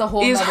 mirror That's a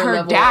whole is nother her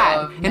level dad,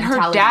 of and her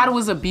mentality. dad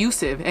was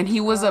abusive, and he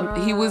was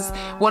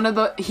one of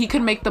the he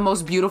could make the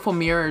most beautiful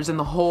mirrors in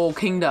the whole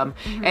kingdom,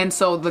 and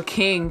so the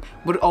king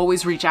would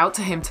always reach out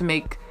to him to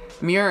make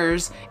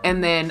mirrors,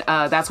 and then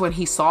that's when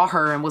he saw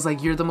her and was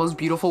like, you're the most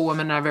beautiful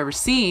woman I've ever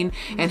seen,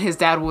 and his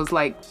dad was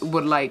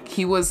like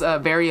he was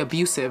very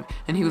abusive,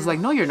 and he was like,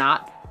 no, you're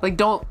not. Like,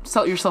 don't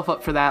set yourself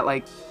up for that.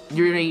 Like,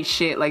 you're ain't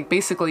shit. Like,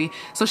 basically,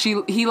 so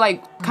he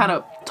like kind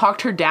of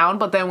talked her down,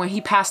 but then when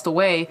he passed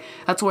away,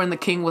 that's when the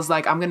king was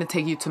like, I'm gonna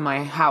take you to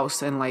my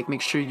house and like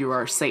make sure you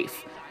are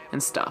safe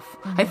and stuff.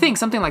 I think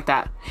something like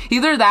that.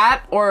 Either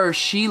that or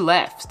she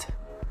left.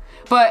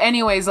 But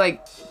anyways,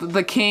 like,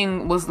 the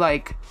king was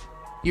like,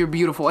 you're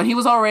beautiful, and he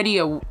was already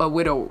a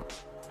widower.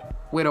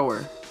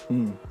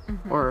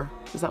 Or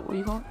is that what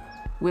you call it?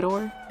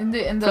 Widower? In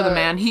the For the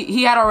man.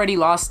 He had already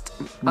lost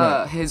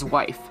his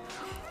wife.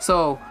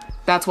 So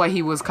that's why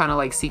he was kind of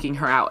like seeking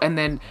her out. And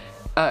then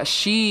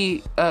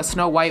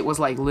Snow White was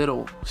like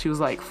little. She was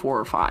like 4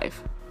 or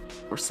 5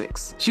 or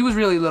 6. She was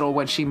really little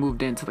when she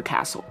moved into the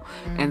castle.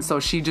 And so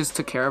she just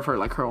took care of her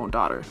like her own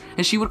daughter.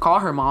 And she would call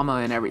her mama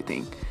and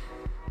everything.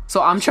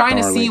 So I'm trying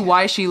to see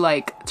why she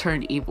like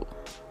turned evil.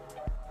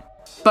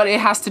 But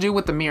it has to do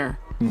with the mirror.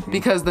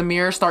 Because the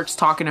mirror starts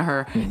talking to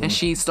her and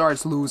she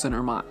starts losing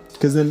her mind.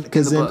 Because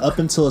then up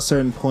until a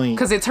certain point,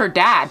 because it's her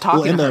dad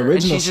talking to her,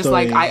 and she's just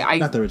story, like, I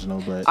not the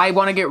original, but I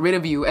want to get rid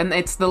of you. And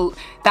it's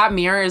that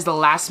mirror is the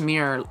last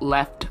mirror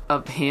left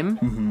of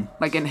him,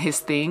 like in his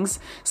things.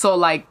 So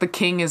like the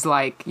king is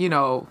like, you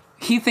know,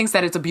 he thinks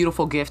that it's a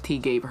beautiful gift he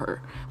gave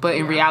her, but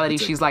in reality,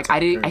 she's like, I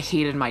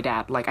hated my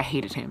dad, like I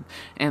hated him,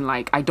 and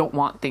like I don't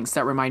want things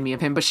that remind me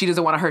of him. But she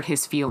doesn't want to hurt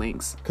his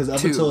feelings. Because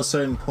up until a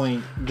certain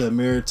point, the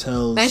mirror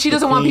tells, and she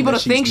doesn't want people to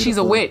think she's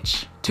a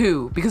witch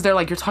too, because they're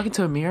like, you're talking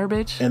to a mirror,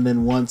 bitch. And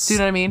then once, do you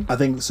know what I mean? I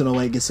think Snow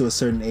White gets to a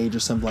certain age or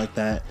something like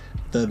that,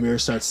 the mirror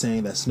starts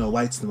saying that Snow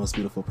White's the most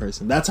beautiful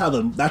person. That's how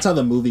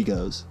the movie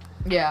goes.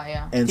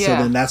 Yeah. And so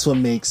then that's what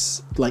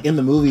makes, like, in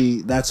the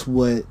movie, that's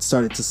what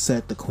started to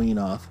set the queen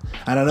off.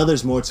 And I know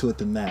there's more to it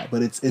than that,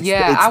 but it's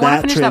I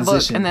want to finish that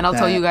book, and then I'll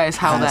tell you guys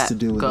how that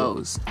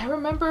goes. I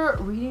remember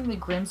reading the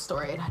Grimm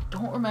story, and I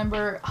don't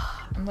remember.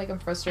 I'm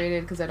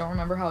frustrated because I don't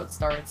remember how it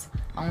starts.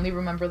 I only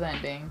remember the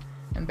ending.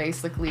 And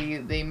basically,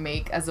 they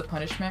make, as a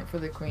punishment for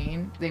the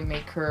queen, they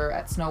make her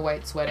at Snow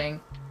White's wedding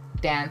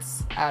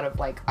dance out of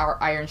like our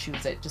iron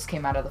shoes that just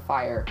came out of the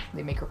fire.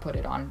 They make her put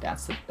it on and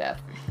dance to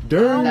death.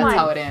 Darn. That's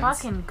how it ends.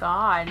 Fucking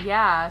god,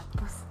 yeah.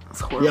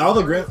 Yeah, all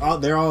the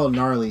Grimm, they're all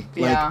gnarly.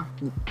 Like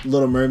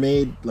Little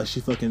Mermaid, like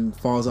she fucking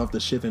falls off the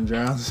ship and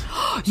drowns.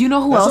 You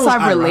know who else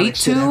I relate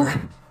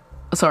to?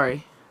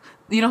 Sorry.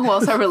 You know who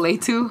else I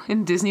relate to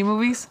in Disney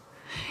movies?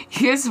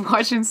 You guys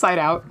watch Inside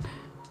Out?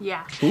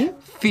 Yeah. Who?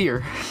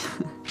 Fear.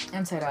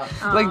 Inside Out.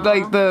 Like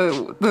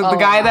the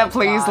guy that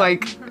plays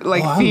like Fear. I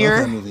love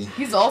that movie.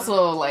 He's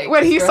also like,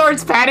 when he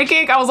starts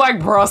panicking, I was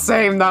like, bro,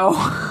 same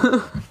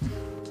though.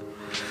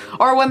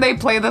 Or when they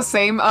play the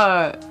same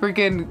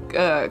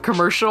freaking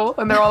commercial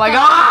and they're all like,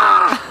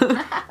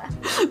 ah,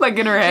 like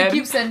in her head. He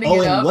keeps sending it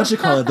up. And what you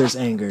call it? There's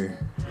anger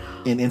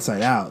in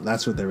Inside Out.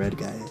 That's what the red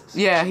guy is.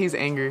 Yeah, he's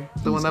anger.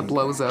 The one that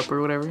blows up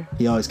or whatever.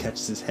 He always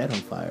catches his head on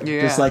fire.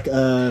 Yeah. Just like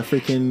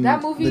freaking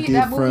that movie. The dude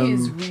That movie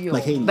from, is real.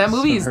 like Hades, that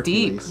movie is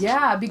Hercules. deep.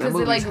 Yeah, because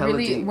it like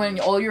really deep. when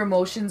all your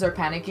emotions are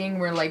panicking,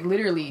 we're like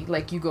literally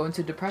like you go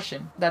into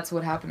depression. That's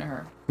what happened to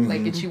her.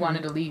 Like, and she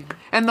wanted to leave.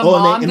 And the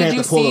mom, and they did you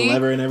have to pull see? the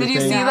lever and Did you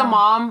everything? see the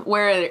mom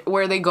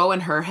where they go in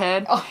her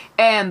head,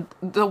 and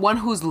the one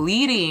who's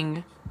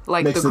leading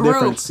like Makes the a group,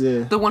 difference, yeah.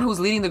 the one who's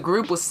leading the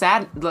group was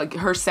sad, like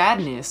her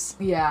sadness.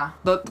 Yeah.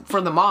 For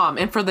the mom,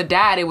 and for the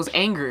dad, it was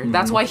anger.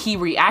 That's why he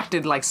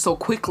reacted like so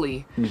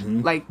quickly.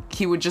 Like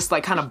he would just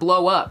like kind of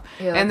blow up.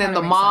 Yeah, and then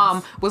the makes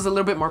mom sense. was a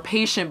little bit more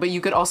patient, but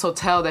you could also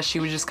tell that she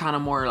was just kind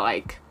of more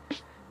like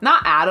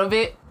not out of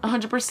it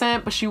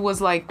 100%, but she was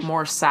like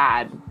more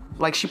sad.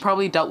 Like she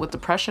probably dealt with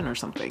depression or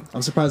something.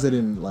 I'm surprised they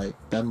didn't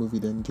that movie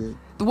didn't get.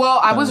 Well,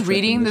 I was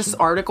reading recognition. this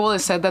article. It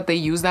said that they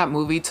used that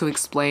movie to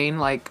explain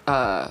like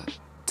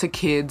to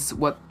kids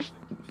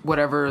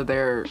whatever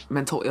their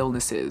mental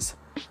illness is,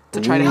 to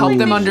try to help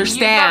them Use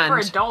understand.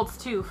 that for adults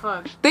too.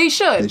 Fuck. They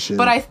should. They should.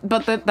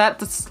 But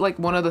that's like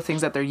one of the things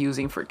that they're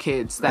using for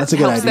kids. That That's a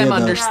good helps idea, them though.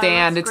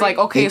 understand. Yeah, It's that's like,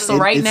 okay, so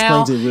right it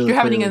now explains it really you're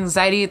having an clearly.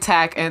 anxiety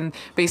attack, and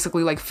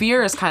basically like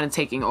fear is kind of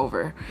taking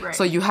over. Right.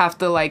 So you have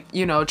to like,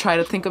 you know, try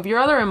to think of your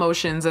other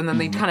emotions, and then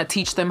they kind of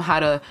teach them how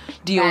to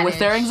deal with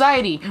their Manage.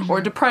 anxiety or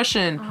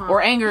depression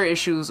or anger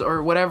issues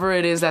or whatever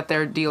it is that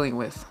they're dealing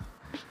with.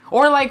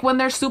 Or like when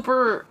they're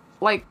super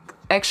like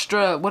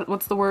extra,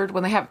 what's the word?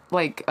 When they have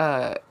like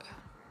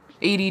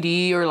ADD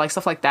or like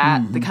stuff like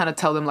that, they kind of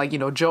tell them like, you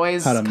know, joy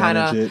is How to kind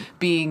manage of it.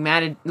 being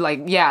managed.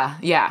 Like,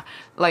 yeah.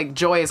 Like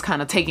joy is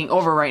kind of taking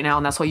over right now.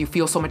 And that's why you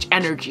feel so much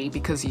energy,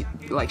 because you,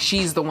 like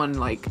she's the one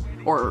like,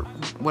 or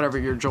whatever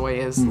your joy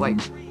is,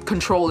 like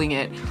controlling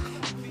it.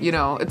 You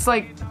know, it's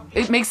like,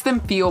 it makes them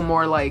feel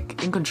more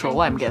like in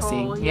control, I'm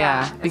guessing.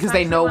 Yeah. Because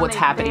they Especially know when what's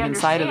happening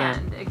inside of them.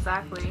 understand.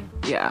 Exactly.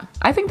 Yeah.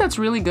 I think that's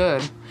really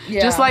good.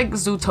 Yeah. Just like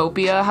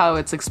Zootopia, how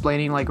it's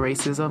explaining like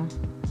racism.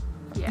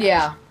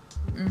 Yeah.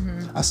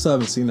 I still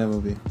haven't seen that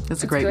movie.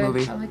 It's a great Good.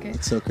 movie. I like it.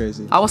 It's so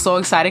crazy. I was so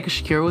excited because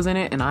Shakira was in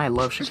it, and I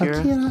love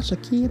Shakira.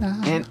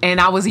 Shakira. And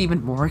I was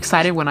even more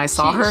excited when I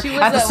saw her She was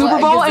at the a, Super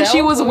what, Bowl, and she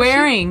gazelle? was What was she?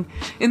 wearing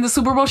in the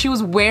Super Bowl. She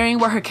was wearing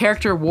what her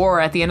character wore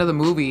at the end of the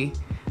movie.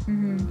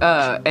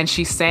 And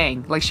she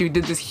sang. Like, she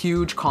did this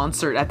huge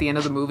concert at the end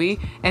of the movie,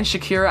 and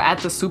Shakira at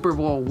the Super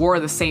Bowl wore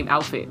the same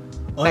outfit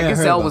that I heard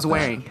Gazelle about was that.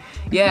 wearing.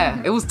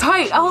 Yeah, it was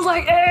tight. I was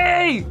like,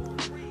 hey!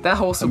 That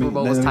whole Super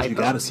Bowl was tight, You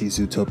though. gotta see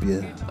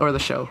Zootopia. Or the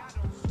show.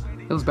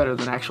 It was better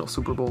than the actual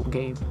Super Bowl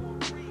game.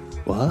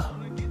 What?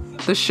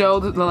 The show,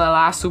 the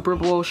last Super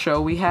Bowl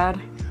show we had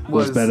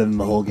Was better than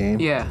the whole game?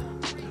 Yeah.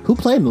 Who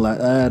played in the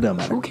last? Don't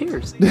matter. Who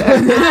cares?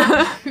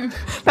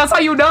 That's how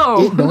you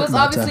know. It was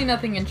obviously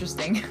nothing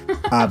interesting.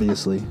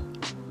 Obviously.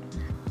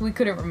 We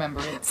couldn't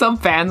remember it. Some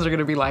fans are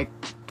gonna be like,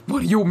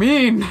 what do you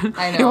mean?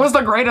 I know. It was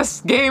the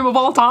greatest game of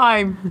all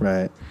time.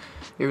 Right.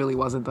 It really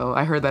wasn't, though.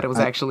 I heard that it was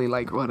actually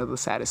like one of the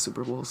saddest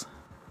Super Bowls.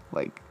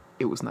 Like,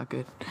 it was not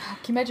good. Can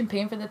you imagine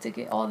paying for that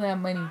ticket? All that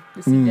money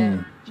to see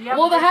that. Yeah,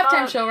 Well, but the they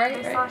halftime saw- show,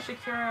 right? They saw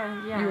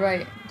Shakira. Yeah. You're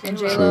right. And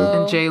True.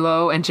 J-Lo. And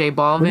J-Lo and J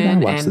When did I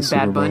Balvin watch the and Super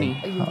Bad Bowl?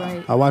 Bunny. Oh, you're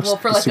right. I watched well,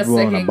 for the like Super a Bowl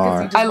in a second, bar.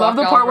 'cause you just I love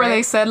the walked part out, where they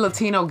right? said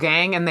Latino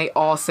gang and they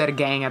all said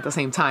gang at the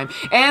same time.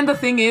 And the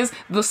thing is,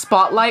 the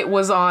spotlight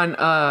was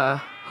on,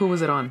 who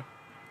was it on?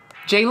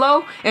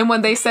 J-Lo. And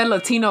when they said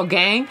Latino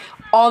gang,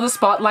 all the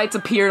spotlights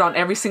appeared on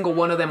every single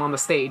one of them on the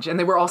stage. And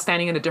they were all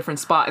standing in a different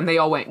spot. And they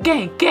all went,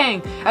 gang,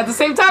 gang, at the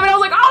same time. And I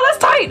was like, oh, that's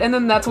tight. And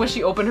then that's when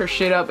she opened her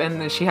shit up and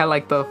then she had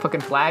like the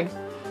fucking flag.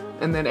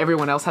 And then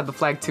everyone else had the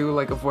flag too,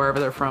 like of wherever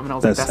they're from. And I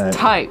was like, that's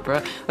tight,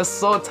 bro. That's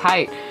so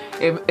tight.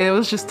 It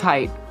was just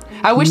tight.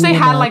 I wish they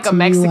had like a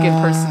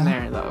Mexican person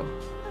there though.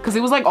 Because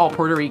it was like all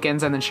Puerto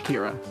Ricans and then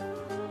Shakira.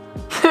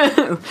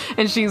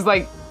 And she's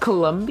like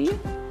Colombian?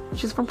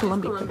 She's from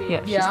Colombia.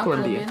 Colombian. Yeah, she's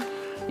Colombian.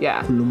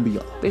 Yeah.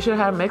 Colombia. They should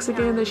have had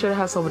Mexican. They should have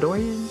had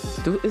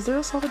Salvadorian. Is there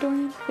a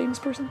Salvadorian famous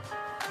person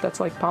that's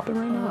like popping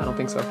right now? I don't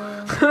think so.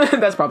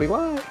 That's probably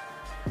why.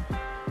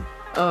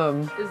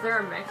 Is there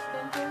a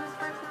Mexican famous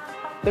person?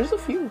 There's a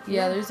few.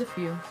 Yeah, there's a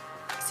few.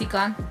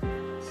 Sican.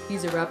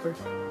 He's a rapper.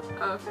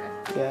 Oh,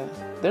 okay. Yeah,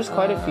 there's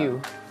quite a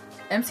few.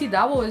 MC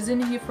Davo,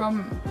 isn't he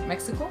from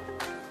Mexico?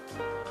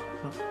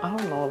 I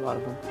don't know a lot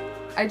of them.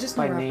 I just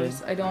know By name.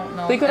 rappers. I don't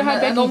know. They could have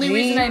had and the Becky only G.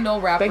 reason I know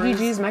rappers Becky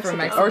G's from Mexican,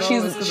 Mexico or is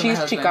she's 'cause of my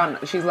husband.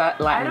 Chicana. She's I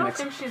Latin don't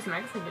Mexican. think she's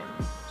Mexican.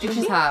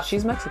 She's half.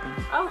 She's Mexican.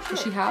 Oh, shit.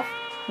 Is she half?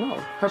 No,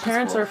 her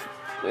parents full.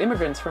 are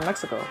immigrants from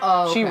Mexico.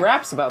 Oh, She okay.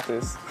 raps about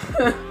this.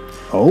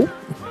 Oh?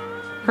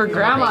 Her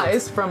grandma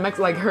is from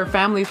Mexico, like her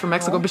family's from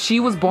Mexico, but she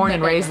was born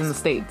and raised in the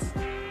States.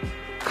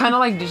 Kind of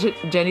like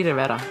Jenny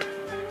Rivera.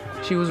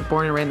 She was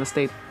born and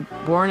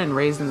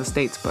raised in the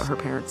States, but her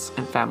parents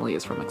and family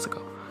is from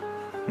Mexico.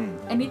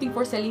 Anything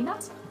for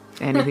Salinas?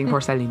 Anything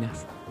for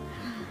Salinas.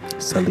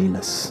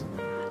 Salinas.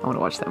 I want to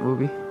watch that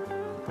movie.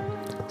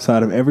 So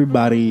out of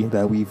everybody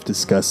that we've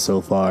discussed so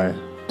far,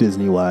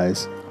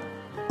 Disney-wise,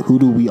 who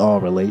do we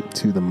all relate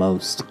to the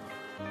most?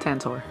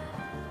 Tantor.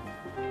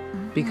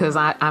 Because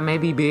I may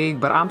be big,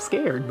 but I'm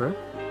scared, bro.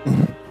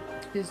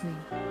 Disney.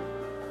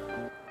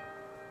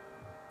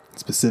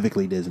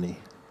 Specifically Disney.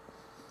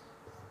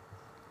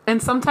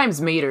 And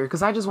sometimes Mater,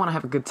 because I just want to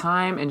have a good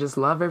time and just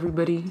love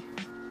everybody.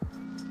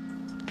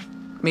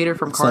 Mater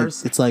from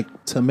Cars. It's like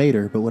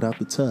tomato, but without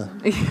the tuh.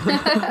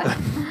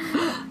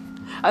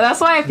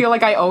 That's why I feel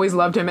like I always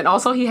loved him. And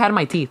also, he had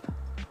my teeth.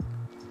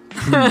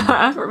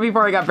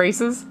 Before I got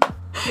braces.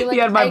 Like, He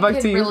had my I buck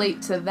could teeth.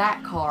 relate to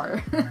that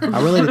car.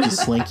 I related to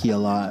Slinky a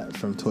lot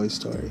from Toy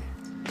Story.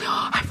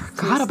 I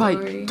forgot about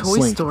Story. Toy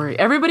Slink. Story.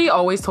 Everybody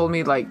always told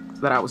me like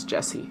that I was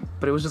Jessie.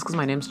 But it was just because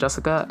my name's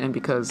Jessica and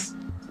because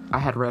I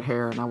had red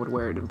hair and I would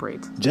wear it in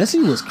braids. Jessie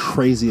was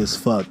crazy as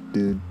fuck,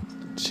 dude.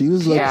 She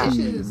was like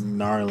Yeah.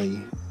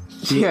 gnarly.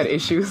 She had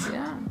issues.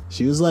 Yeah.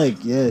 She was like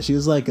she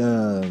was like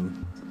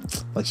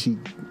she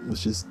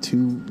was just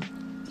too.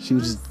 She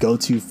would just go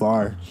too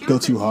far, go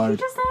too hard.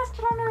 She just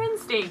acted on her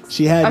instincts.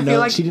 She had I feel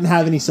like she didn't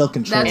have any self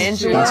control.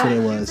 That's That's true. what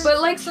it was.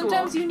 But like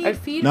sometimes you need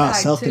feedback No,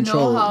 self to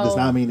control know how does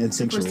not mean to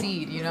instinctual.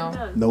 proceed, you know? It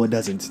does. No, it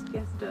doesn't.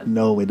 Yes, it does.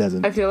 No, it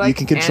doesn't. I feel like you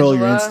can control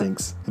your Angela-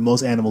 instincts, and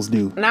most animals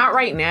do. Not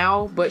right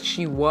now, but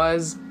she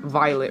was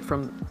Violet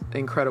from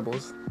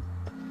Incredibles.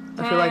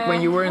 I feel like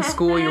when you were in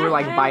school, you were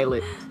like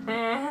Violet.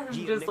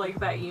 Just like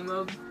that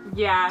emo.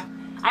 Yeah.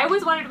 I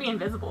always wanted to be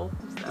invisible.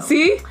 So.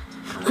 See?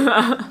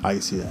 I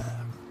can see that.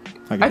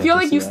 I feel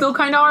like you still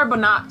kind of are, but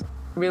not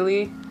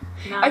really.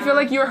 Nah. I feel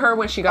like you're her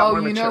when she got Oh,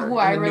 more you mature. know who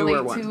I in the newer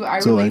relate one. to? I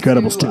So, relate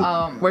Incredibles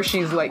to, 2. Where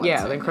she's like,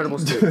 yeah, The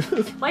Incredibles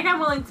 2. Like, I'm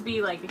willing to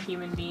be like a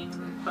human being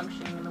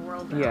functioning in the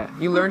world. Now. Yeah,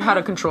 you learn how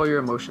to control your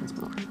emotions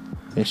more.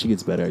 And she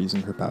gets better at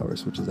using her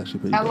powers, which is actually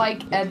pretty I good.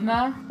 like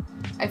Edna.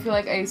 I feel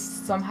like I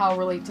somehow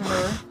relate to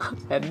her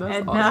Edna's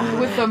Edna. awesome.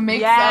 with a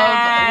mix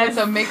Yes!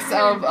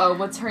 of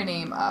what's her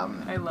name?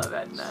 I love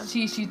Edna.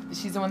 She's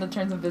the one that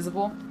turns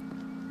invisible.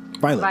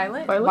 Violet.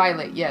 Violet?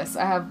 Violet, yes.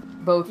 I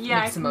have both Yeah,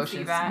 I mixed can see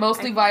emotions. that. I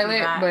Mostly can see Violet,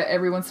 that. but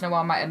every once in a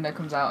while my Edna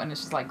comes out and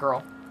it's just like,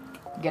 girl,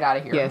 get out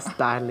of here. Yes,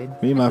 darling.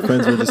 Me and my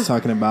friends were just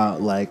talking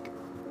about like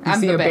I'm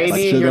see the a best. baby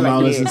like and sugar you're like,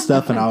 mamas yeah. and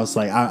stuff, and I was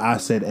like, I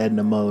said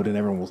Edna mode, and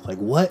everyone was like,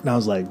 what? And I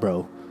was like,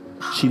 bro,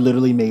 she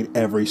literally made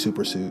every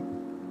super suit.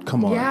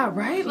 Come on. Yeah,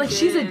 right? Like,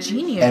 she's a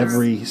genius.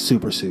 Every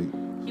super suit.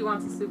 He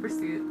wants a super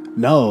suit.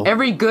 No.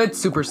 Every good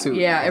super suit.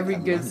 Yeah, every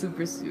good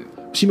super suit.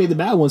 she made the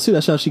bad ones too.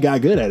 That's how she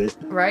got good at it.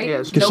 Right?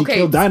 Yeah, Because she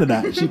killed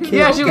Dynamite. She killed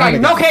Yeah, she was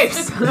like, no Dynamite.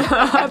 capes.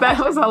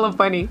 That was hella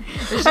funny.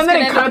 And then gonna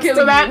it end up cuts to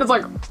killing that, you. and it's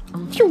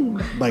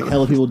like, Like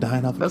hella people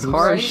dying off. That's capes.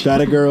 harsh.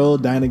 Shadow Girl,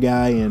 Dyna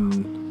Guy,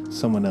 and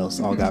someone else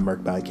all got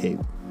murked by a cape.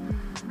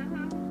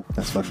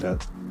 That's fucked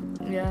up.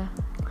 Yeah.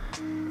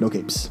 No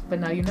capes. But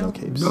now you know. No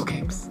capes. no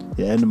capes.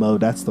 Yeah, Endemo,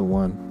 that's the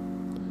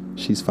one.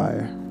 She's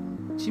fire.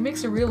 She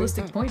makes a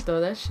realistic point though.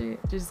 That shit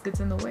just gets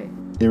in the way.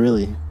 It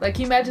really. Like,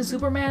 can you imagine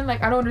Superman?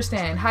 Like, I don't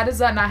understand. How does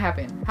that not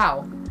happen?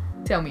 How?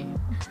 Tell me.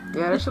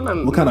 Yeah, that should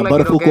look What kind of like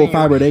it'll butterfull get you.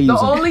 fiber they The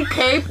using? only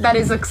cape that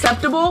is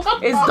acceptable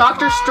is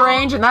Doctor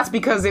Strange, and that's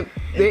because it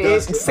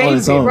on saves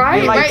its it. own.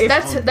 Right, Yeah. Like, right.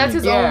 it's- That's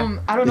his yeah. own.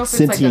 I don't know It's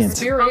if it's like sentient. a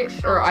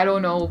spirit or I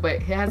don't know, but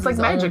it has It's like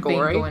its magical, own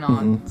thing right? going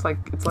on. It's like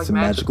It's a magical.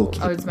 magical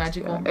cape. Oh, it's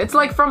magical. It's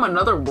like from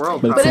another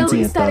world. But it's But at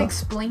sentient, least that though.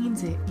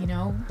 explains it, you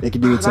know. It can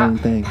do its own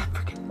thing. That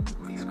freaking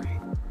movie's great.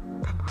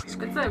 That movie's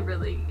great. It's a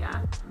really,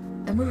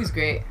 That movie's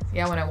great.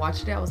 Yeah, when I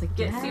watched it, I was like,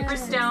 Get yes. super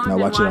stoned Now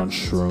and watch it on watch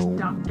Shroom.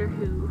 Doctor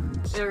Who.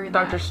 Or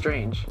Doctor that.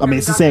 Strange. I mean,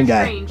 it's the Doctor same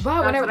guy. Strange. But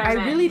That's whenever what I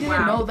meant. really didn't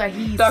Wow. know that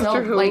he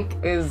Doctor Who like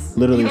is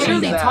Literally he the same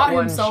literally guy. that taught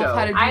one himself show.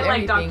 how to do I like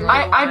everything. Doctor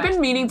Like, Who. I've been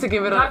meaning to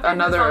give it Doctor Who's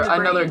another on the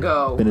another brain.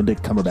 go.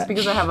 Benedict Cumberbatch.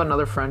 Because I have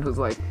another friend who's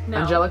like No.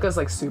 Angelica's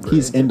like super.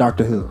 He's into in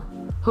Doctor Who.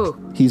 Who?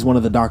 He's one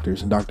of the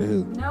doctors in Doctor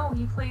Who. No,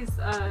 he plays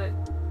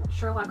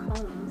Sherlock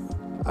Holmes.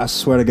 I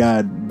swear to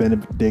God,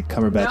 Benedict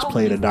Cumberbatch No,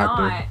 played a he's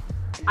doctor. not.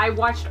 I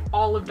watched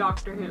all of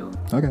Doctor Who.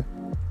 Okay.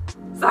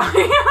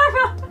 Sorry.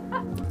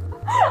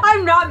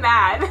 I'm not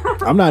mad.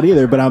 I'm not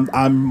either, but I'm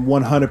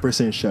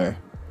 100% sure.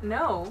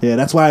 No. Yeah,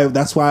 that's why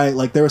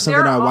like there was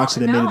something They're I watched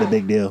all- and it made it a no.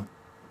 big deal.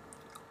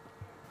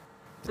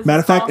 This Matter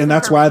is of fact, false and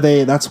that's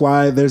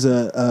why there's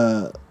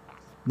a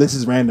this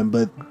is random,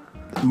 but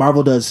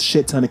Marvel does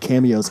shit ton of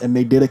cameos, and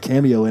they did a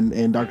cameo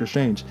in Doctor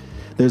Strange.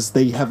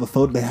 They have the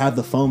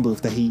phone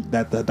booth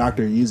that the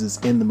Doctor uses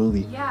in the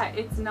movie. Yeah,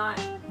 it's not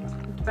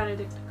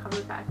Benedict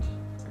Cumberbatch.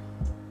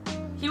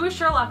 He was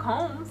Sherlock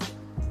Holmes.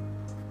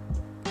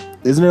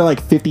 Isn't there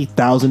like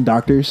 50,000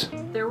 doctors?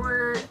 There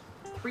were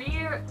 3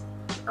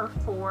 or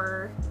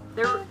 4.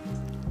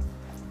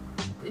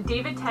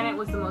 David Tennant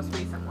was the most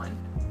recent one.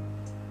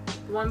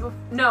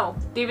 No,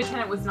 David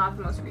Tennant was not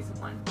the most recent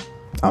one.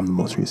 I'm the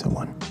most recent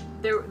one.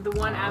 The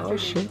one after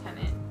David shit.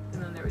 Tennant,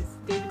 and then there was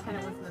David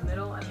Tennant was in the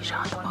middle, and then there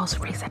was one most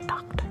before. recent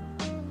doctor.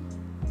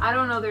 I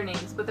don't know their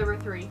names, but there were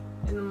 3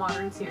 in the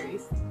modern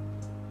series.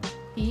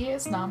 he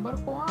is number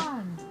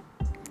 1.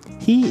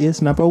 He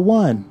is number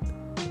 1.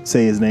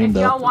 Say his name If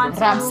y'all though. want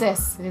to,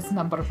 Ramses is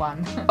number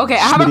 1. Okay, I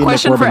have a Schmitty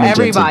question for McCormick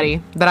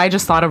everybody that I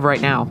just thought of right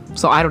now.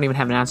 So I don't even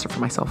have an answer for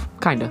myself,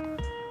 kinda,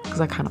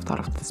 because I kind of thought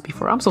of this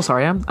before. I'm so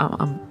sorry. I'm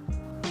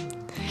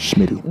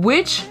Schmitty.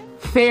 Which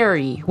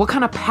fairy? What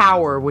kind of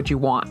power would you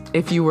want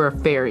if you were a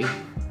fairy?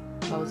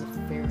 That was a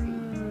fairy.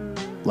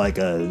 Like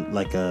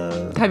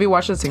a Have you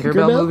watched the Tinkerbell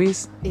Tinkerbell?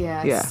 movies?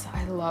 Yes, Yeah.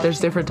 I love. There's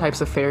different types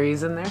of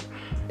fairies in there.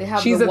 They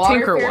have She's the a water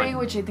tinker fairy, one.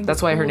 which I think That's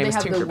is why her cool. name They is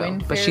have the Tinkerbell.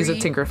 wind But she's a fairy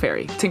tinker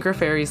fairy. Tinker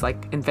fairies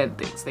like invent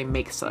things. They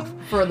make stuff.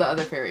 for the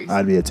other fairies.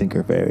 I'd be a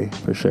Tinker Fairy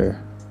for sure.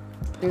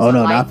 There's Oh a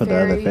no, light not for the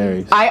other fairy.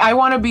 fairies. I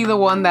want to be the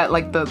one that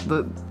like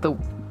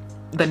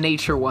the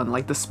nature one,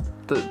 like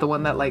the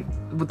one that like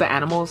with the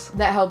animals.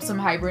 That helps them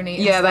hibernate.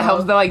 and Yeah, that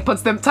helps. stuff. That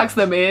like tucks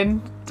them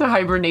in to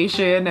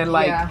hibernation and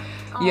like. Yeah.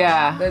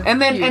 Yeah, That's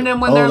and then cute.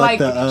 when Oh, they're like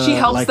like, the, she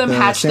helps like them the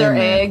hatch their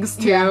Sandman. eggs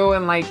too, Yeah.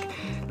 and like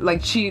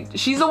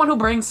she's the one who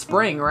brings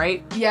spring,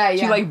 right? Yeah,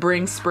 She yeah. like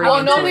brings spring. Well,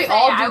 into no, they it.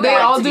 all I do. would They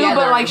that all do, together,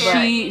 but like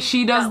right.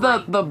 she does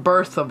But, the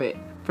birth of it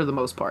for the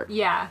most part.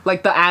 yeah.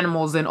 Like the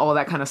animals and all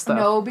that kind of stuff.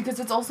 No, because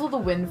it's also the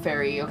wind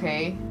fairy.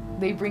 Okay,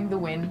 they bring the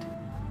wind,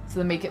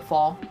 so they make it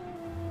fall.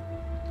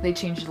 They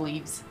change the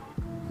leaves.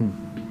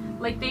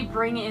 Like they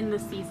bring in the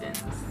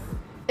seasons.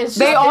 It's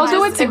They all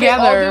do it They all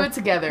together. do it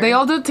together. They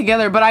all do it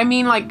together, but I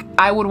mean, like,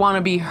 I would want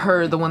to be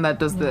her, the one that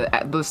does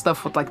the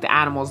stuff with like the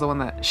animals, the one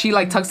that she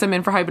like tucks them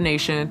in for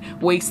hibernation,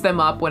 wakes them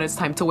up when it's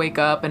time to wake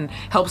up, and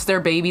helps their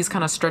babies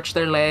kind of stretch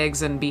their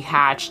legs and be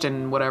hatched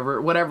and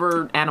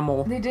whatever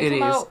animal They it did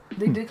come is. out.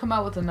 They did come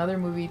out with another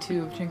movie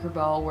too of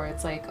Tinkerbell, where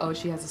it's like, oh,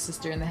 she has a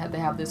sister, and they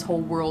have this whole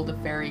world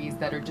of fairies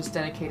that are just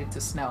dedicated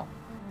to snow.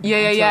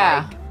 Yeah, So,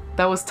 yeah. like,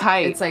 That was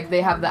tight. It's like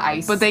they have the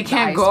ice, but they the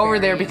can't ice go over fairy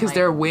there and, because like,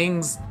 their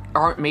wings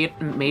aren't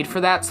made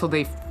for that, so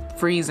they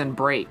freeze and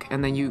break,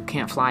 and then you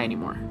can't fly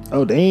anymore.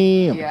 Oh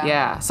damn. Yeah.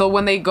 Yeah. So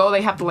when they go,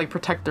 they have to like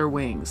protect their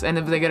wings, and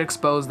if they get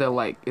exposed, they'll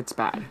like it's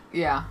bad.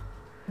 Yeah.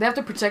 They have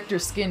to protect their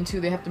skin too.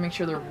 They have to make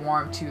sure they're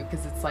warm too,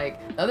 because it's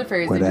like the other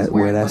fairies. Wear they that just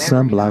wear wear that whatever,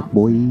 sunblock, you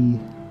know?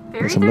 boy.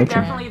 Fairies some are lotion.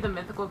 definitely the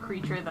mythical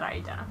creature that I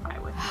identify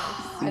with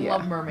most. I Yeah.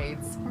 love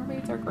mermaids.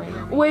 Mermaids are great.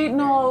 Wait,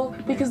 no,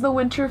 because the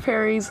winter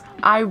fairies,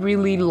 I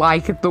really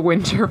like the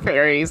winter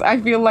fairies. I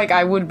feel like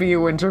I would be a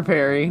winter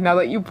fairy now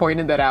that you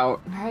pointed that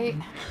out. Right?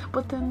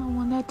 But then the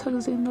one that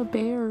tugs in the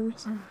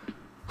bears.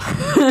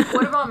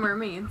 What about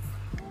mermaids?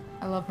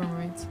 I love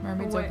mermaids.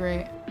 Mermaids are What?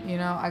 great. You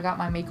know, I got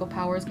my Mako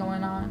powers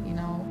going on. You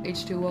know,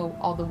 H2O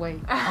all the way.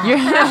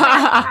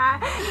 Yeah.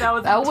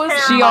 That was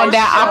She on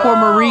that terrible.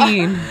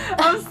 aquamarine.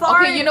 I'm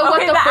sorry. Okay, you know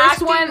what? Okay, The first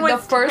acting one. The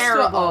was first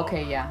terrible. one. Oh,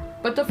 okay, yeah.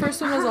 But the first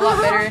one was a lot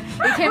better.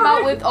 They came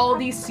out with all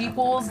these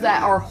sequels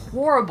that are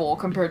horrible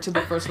compared to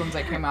the first ones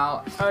that came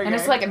out. Okay. And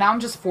it's like, now I'm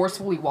just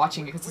forcefully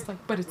watching it because it's like,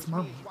 but it's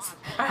mermaids.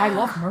 I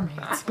love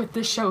mermaids, but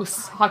this show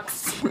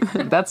sucks.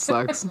 That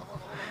sucks.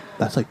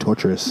 That's like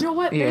torturous. You know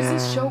what? There's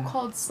this Yeah. show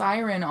called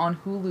Siren on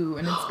Hulu,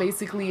 and it's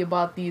basically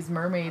about these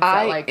mermaids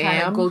I that like kind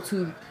am- of go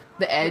to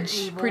the edge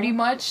evil. pretty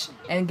much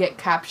and get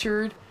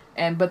captured,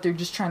 but they're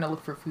just trying to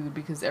look for food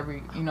because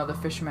the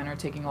fishermen are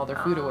taking all their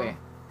food away.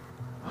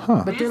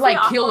 Huh. But Did they're you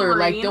like say killer,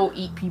 like aquamarine? they'll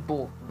eat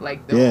people.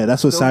 Like Yeah,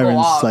 that's what they'll go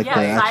Sirens off. like.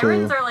 Yeah, the actual.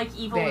 sirens are like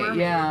evil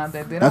mermaids.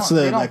 They That's don't,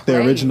 they the don't like the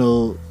play.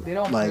 original They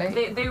don't like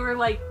play. They were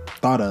like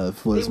thought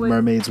of was They would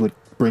mermaids would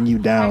bring you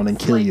down and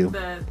hex, kill like, you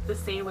The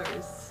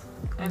sailors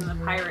and the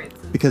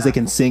pirates. And because they stuff.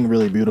 can sing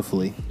really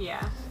beautifully. Yeah.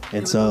 And They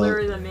would so-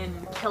 lure them in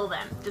and kill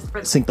them just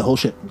for the Sink the whole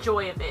ship.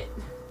 joy of it.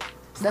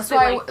 That's So,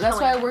 why. like, That's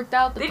killing why I them. worked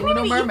out the They didn't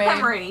Little even eat them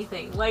or Mermaid.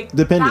 anything. Like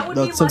Depending. that would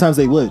be Sometimes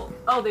less they would. cruel.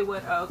 Oh, they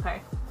would. Oh,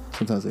 okay.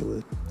 Sometimes they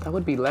would. That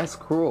would be less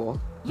cruel.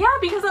 Yeah,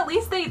 because at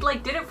least they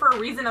like did it for a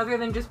reason other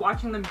than just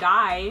watching them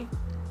die.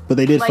 But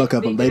they did Like, fuck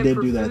up. they They did it did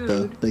for do that though.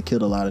 food. They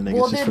killed a lot of niggas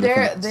Well, just for the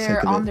they're sake they're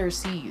of on it. their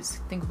seas.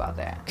 Think about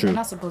that. True. They're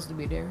not supposed to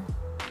be there.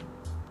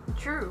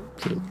 True.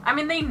 True. I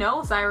mean, they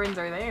know sirens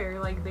are there.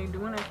 Like they're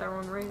doing it their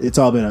own way. It's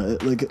all been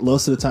like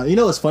most of the time. You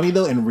know what's funny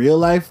though? In real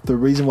life, the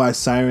reason why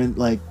siren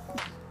like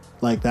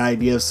the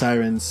idea of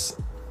sirens,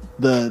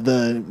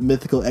 the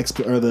mythical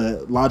or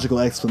the logical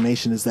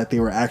explanation is that they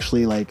were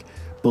actually like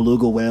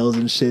beluga whales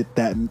and shit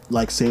that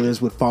like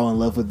sailors would fall in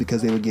love with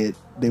because they would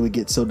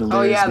get so delirious.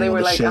 Oh yeah, they on were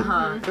the like, ship.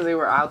 because they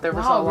were out there for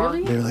Wow, so long.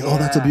 really? They were like, oh,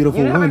 that's a Yeah. beautiful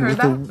You never woman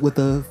heard with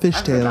a I've heard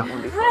fishtail, that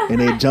one before.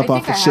 and they jump I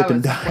off think the I ship have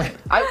and at some die.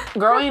 point.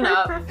 Growing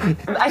up,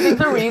 I think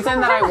the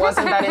reason that I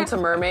wasn't that into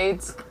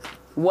mermaids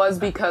was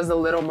because The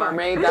Little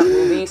Mermaid, that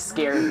movie,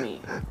 scared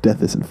me.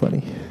 Death isn't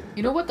funny.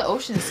 You know what? The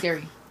ocean is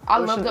scary. I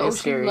love Ocean the is ocean,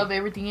 scary. love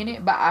everything in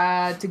it,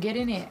 but to get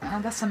in it,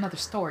 that's another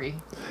story.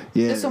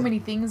 Yeah. There's so many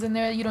things in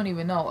there you don't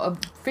even know. A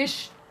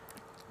fish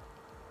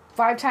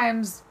 5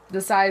 times the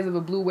size of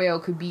a blue whale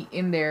could be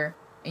in there,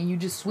 and you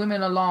just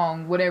swimming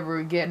along,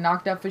 whatever, get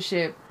knocked off a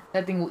ship,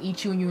 that thing will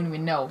eat you and you don't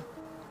even know.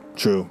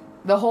 True.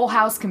 The whole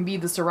house can be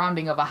the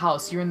surrounding of a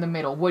house. You're in the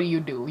middle. What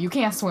do? You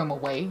can't swim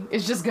away.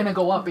 It's just gonna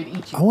go up and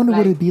eat you. I wonder what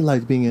Like, it'd be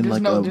like being in there's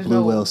like no- a there's blue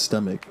no- whale's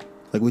stomach.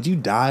 Like, would you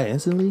die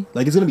instantly?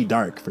 Like, it's gonna be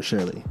dark for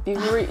surely. You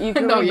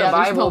can No, read yeah, the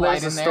there's Bible. no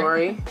There's light a in there.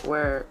 story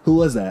where Who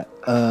was that?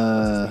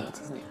 what's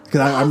his name? Because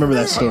I remember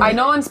that story. I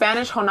know in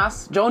Spanish,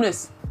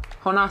 Jonas.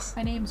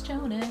 My name's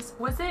Jonas.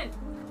 Was it?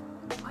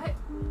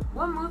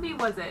 What movie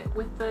was it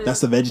with the?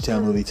 That's the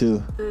VeggieTale movie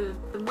too. The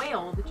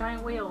whale, the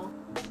giant whale.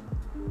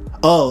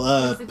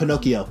 Oh,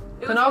 Pinocchio.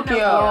 It was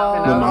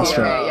Pinocchio. With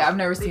Nostra. Okay, yeah, I've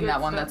never They seen did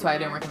that one. stuff That's why I in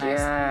didn't there. recognize.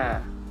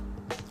 Yeah.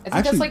 I think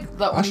Actually- that's like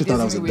the I only actually thought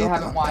that was Disney a movie I dope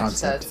haven't watched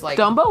concept. that's like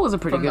Dumbo was a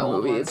pretty from the good old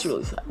movie. ones. It's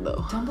really sad though.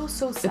 Dumbo's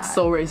so sad. It's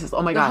so racist.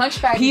 Oh my The god.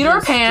 Hunchback Peter is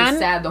just Pan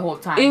sad the whole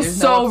time. is There's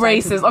so no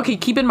upside to racist. the Okay,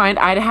 keep in mind,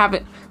 I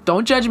haven't.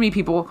 Don't judge me,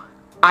 people.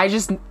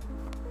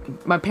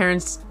 My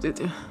parents.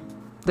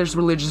 There's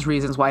religious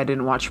reasons why I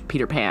didn't watch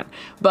Peter Pan,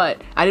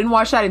 but I didn't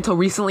watch that until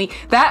recently.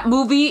 That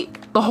movie,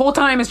 the whole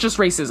time, is just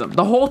racism.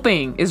 The whole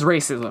thing is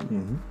racism.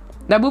 Mm-hmm.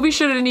 That movie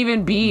shouldn't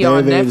even be Very,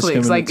 on very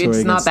Netflix. Like, discriminatory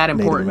it's not against that Native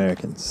important.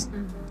 Americans.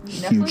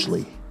 Netflix?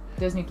 Hugely.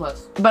 Disney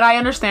Plus. But I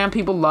understand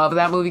people love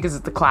that movie because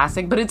it's the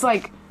classic. But it's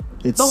like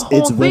It's the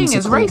whole thing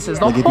is whimsical. racist.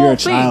 The Like, if whole you're a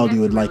thing. child, It's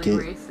you would really like it.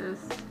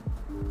 Racist.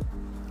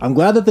 I'm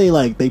glad that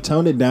they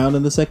toned it down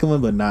in the second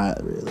one, but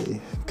not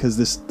really, because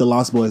the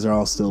Lost Boys are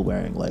all still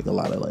wearing like a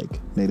lot of like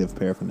native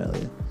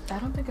paraphernalia. I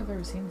don't think I've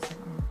ever seen the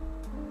second one.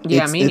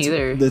 yeah, me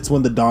neither. It's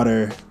when Wendy's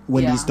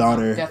Yeah,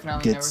 daughter definitely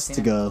never gets seen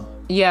to it. go.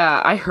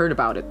 Yeah, I heard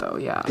about it though.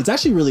 Yeah. It's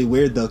actually really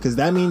weird though, because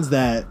that means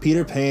that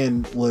Peter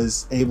Pan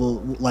was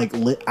able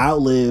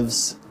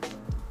outlives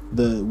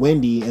the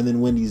Wendy and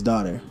then Wendy's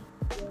daughter.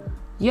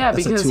 Yeah,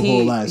 That's because like 2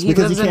 whole he lives. he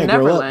Because lives he can't in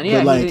grow Neverland. up, Yeah,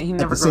 but like he at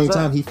never the same grows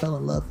time, up. he fell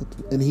in love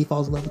and he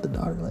falls in love with the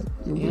daughter. Like,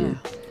 you're Yeah, weird.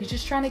 He's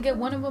just trying to get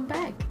one of them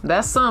back.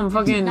 that's some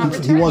fucking. Not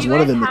He wants You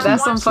one of guys them to have keep.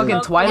 That's some watched fucking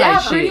Hook? Twilight Yeah,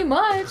 shit. pretty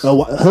much.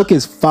 Oh, Hook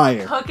is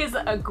fire. Hook is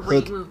a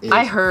great Hook movie. is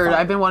I heard. fire.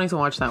 I've been wanting to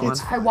watch that one.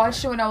 It's I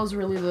watched it when I was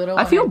really little.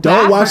 I and feel bad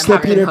Don't for watch the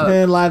Captain Peter Hook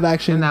Pan live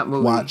action. in that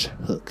movie. Watch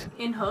Hook.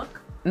 In Hook.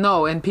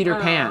 No, and Peter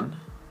Pan.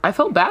 I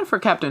felt bad for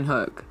Captain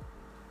Hook.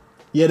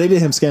 Yeah, they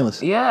did him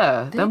scandalous.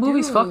 Yeah, They that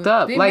movie's do. fucked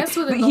up. They Like mess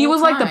with it the he whole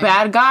was like the time.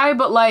 bad guy,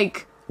 but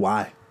like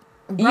Why?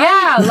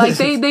 yeah, like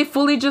they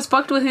fully just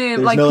fucked with him.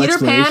 There's like no Peter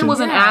Pan explanation. was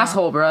an Yeah.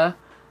 asshole, bruh.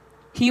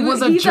 He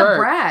was a He's jerk.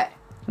 a brat.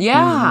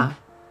 Yeah,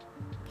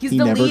 He's He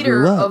the never leader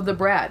grew up. of the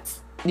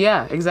brats.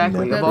 yeah,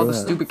 exactly. Never Of all grew the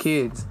up. stupid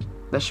kids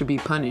that should be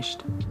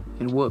punished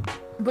and whooped.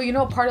 But you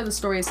know, part of the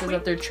story says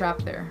that they're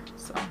trapped there.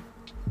 So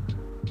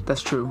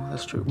That's true.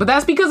 That's true. But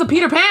that's because of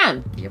Peter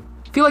Pan. Yep.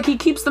 I feel like he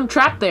keeps them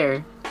trapped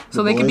there.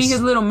 So they can be boys.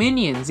 his little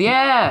minions.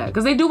 Yeah.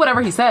 Because they do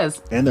whatever he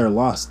says. And they're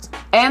lost.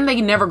 And they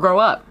never grow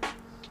up.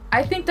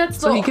 I think that's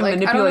So he can like,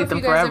 manipulate I don't know them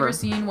if you guys forever. ever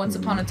seen Once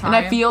Upon a Time.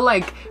 And I feel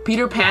like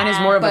Peter Pan is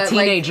more of a but,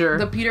 teenager.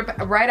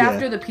 Like, right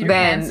after the Peter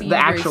than Pan scene the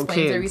where he actual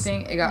explains kids.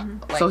 everything, it got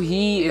like, so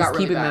he is got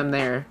really keeping bad. them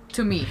there.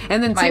 To me.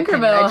 And then my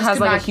opinion. I Tinkerbell just has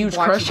could like a not keep huge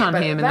watching crush it, on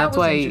but him, and that that's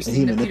was why interesting,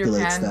 He the Peter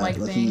manipulates Pan, that. like,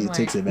 Like thing, he like-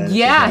 takes advantage.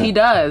 yeah, of that. he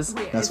does.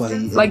 That's why he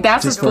Like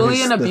that's just for fully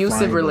his an abusive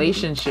defining-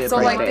 relationship. So,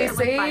 right like, there. they Like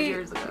 5 say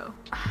years ago.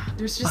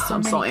 there's just so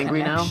I'm many so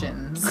angry now.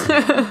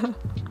 connections.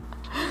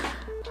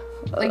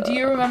 Like, do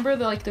you remember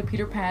the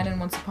Peter Pan and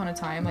Once Upon a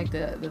Time, like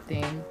the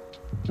thing?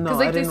 No, Because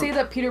like I they didn't, say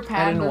that Peter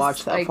Pan I didn't was,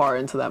 watch that like, far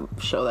into that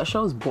show. That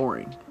show is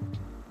boring.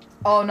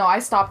 Oh no, I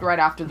stopped right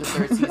after the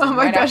third season. Oh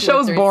my Right gosh, after the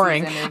show's third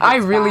boring. season, it I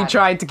gets really bad.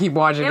 tried to keep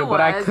watching it, It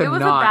but I was. could It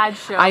was a not. bad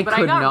show, I but I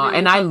could got not, really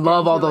and I hooked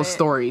love all into those it.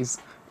 stories,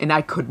 and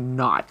I could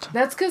not.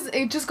 That's because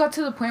it just got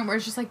to the point where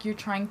it's just like you're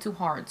trying too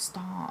hard.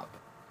 Stop.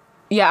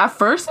 Yeah, at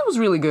first it was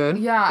really good.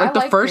 Yeah, like I the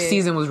liked first it.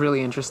 season was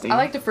really interesting. I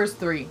like the first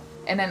 3,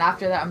 and then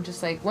after that, I'm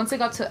just like, once I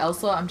got to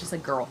Elsa, I'm just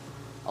like, girl,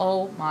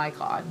 oh my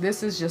god,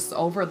 this is just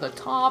over the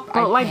top.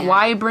 But like, can't.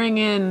 why bring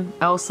in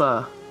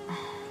Elsa?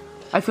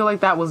 I feel like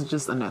that was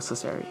just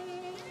unnecessary.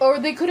 Or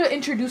they could have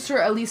introduced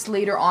her at least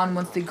later on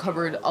once they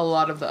covered a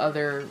lot of the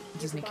other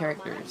Disney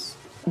characters.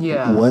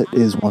 Yeah. What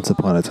is Once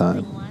Upon a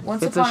Time?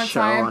 Once It's Upon a a show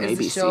Time on is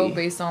a ABC. show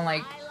based on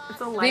like It's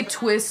a they live.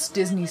 twist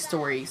Disney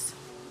stories,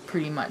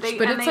 pretty much. They,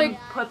 but and it's they like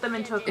put them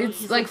into a it's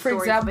cohesive like, for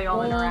story so they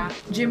all example,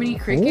 interact. Jiminy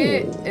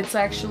Cricket. Ooh. It's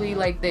actually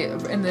like they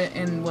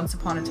in Once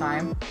Upon a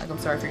Time. Like, I'm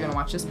sorry if you're gonna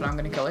watch this, but I'm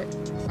gonna kill it.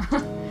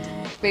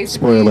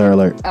 Basically, Spoiler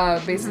alert.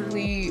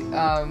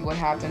 What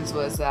happens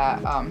was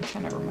that I'm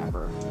trying to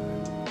remember.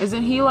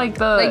 Isn't he like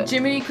the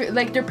Like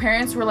like their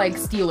parents were like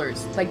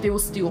stealers. Like they will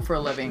steal for a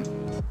living,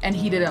 and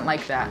he didn't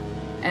like that.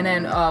 And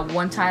then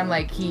one time,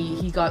 like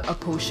he got a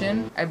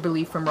potion, I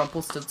believe, from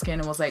Rumpelstiltskin,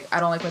 and was like, I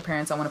don't like my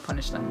parents, I want to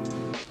punish them.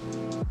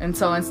 And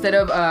so instead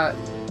of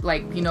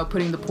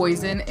putting the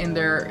poison in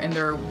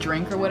their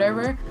drink or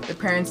whatever, the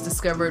parents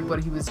discovered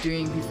what he was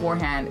doing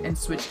beforehand and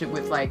switched it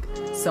with like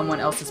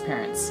someone else's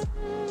parents.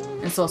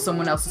 And so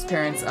someone else's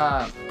parents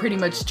pretty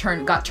much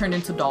got turned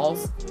into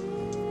dolls.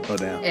 Oh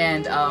damn.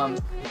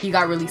 And he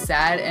got really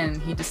sad,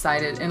 and he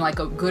decided, and like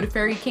a good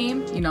fairy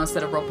came,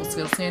 instead of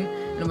Rumpelstiltskin,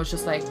 and it was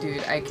just like,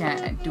 dude, I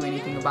can't do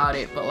anything about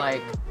it, but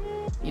like,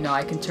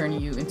 I can turn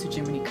you into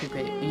Jiminy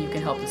Cricket, and you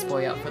can help this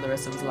boy out for the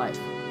rest of his life.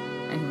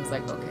 And he was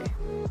like, okay.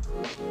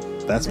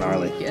 That's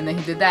gnarly. And then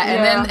he did that,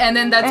 Yeah. and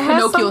then that's it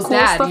has Pinocchio's some cool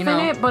dad, stuff in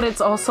it, but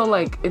it's also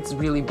like it's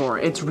really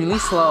boring. It's really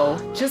slow.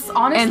 Just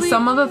honestly, And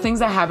some of the things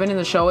that happen in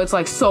the show, it's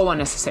like so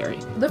unnecessary.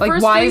 The Like,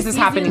 first why 3 is this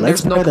seasons- happening?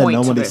 Let's There's no pray that point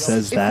to nobody this.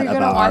 says if that you're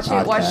gonna about watch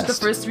our it, watch podcast. the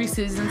first 3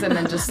 seasons and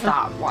then just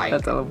stop. Like,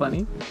 That's hella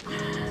funny.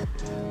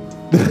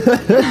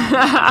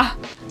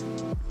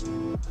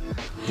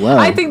 Well,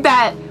 I think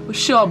that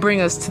shall bring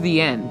us to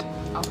the end.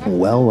 okay.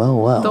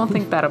 well. Don't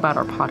think that about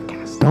our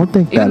podcast. Don't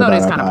think Even that though about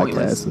it's our kinda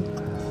pointless.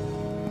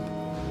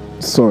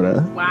 podcast.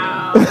 Sorta.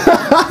 Wow.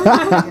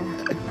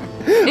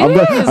 I'm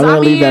gonna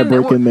leave that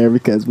mean, break in there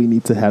because we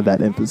need to have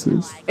that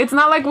emphasis. It's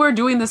not like we're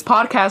doing this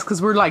podcast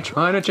because we're like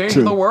trying to change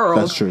True. the world.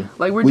 That's true.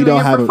 Like we're we doing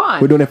don't it have for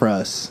fun. We're doing it for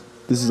us.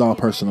 This is all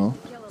personal.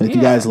 And if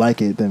you Yeah. guys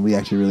like it, then we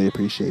actually really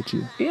appreciate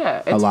you.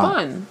 Yeah, it's lot.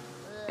 fun.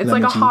 It's That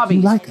like a means you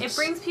hobby. like us. It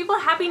brings people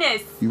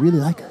happiness. You really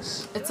like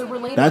us. It's a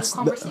relatable That's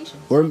conversation.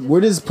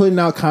 we're just putting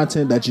out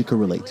content that you can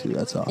relate to.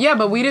 That's all. Yeah,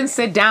 but we didn't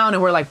sit down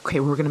and we're like, okay,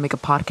 we're gonna make a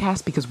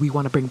podcast because we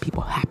want to bring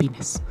people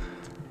happiness.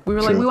 We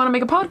were like, True. we want to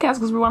make a podcast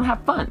because we want to have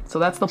fun. So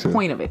that's the True.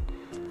 point of it.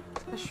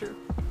 That's true.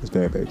 It's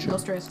very, very true. No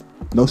stress.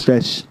 No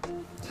stretch.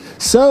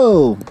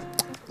 So,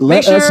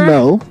 let Make us sure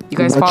know. you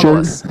guys what follow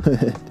your- us.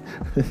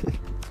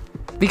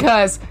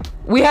 Because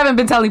we haven't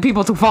been telling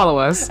people to follow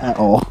us at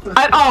all.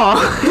 at all.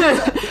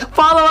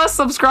 Follow us,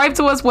 subscribe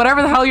to us,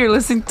 whatever the hell you're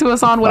listening to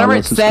us on, whatever Follow,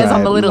 it says on the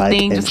subscribe, little like,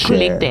 thing, and just click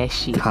share, that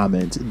shit.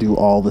 Comment, do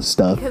all the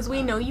stuff. Because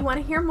we know you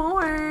want to hear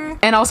more.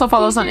 And also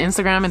follow us on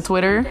Instagram and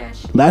Twitter.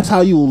 That's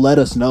how you will let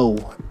us know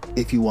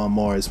if you want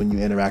more, is when you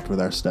interact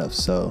with our stuff.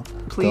 So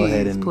go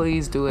ahead and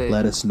Please do it.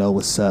 let us know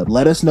what's up.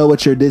 Let us know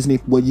what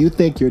you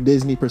think your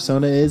Disney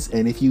persona is,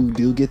 and if you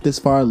do get this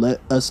far,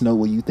 let us know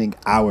what you think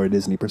our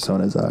Disney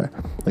personas are.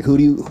 Like,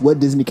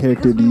 what Disney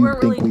character do you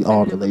think we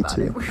all relate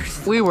to?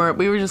 We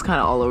were just kind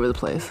of all over the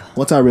place.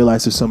 Once I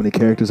realized there's so many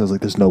characters, I was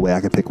like, there's no way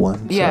I could pick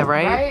one. Yeah, So-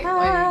 right? Right?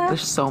 Like,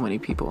 There's so many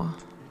people.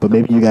 But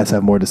maybe you guys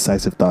have more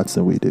decisive thoughts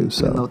than we do.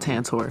 So No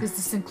Tantor. does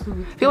this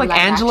include? I feel like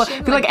Angela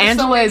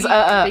is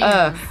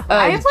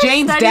I've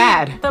James' studied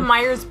dad. the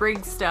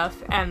Myers-Briggs stuff,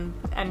 and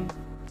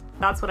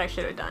that's what I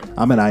should have done.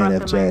 I'm an Brought the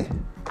INFJ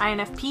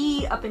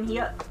INFP up in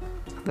here.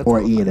 or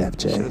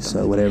ENFJ.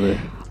 So whatever.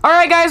 All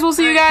right, guys, we'll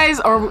see you guys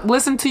or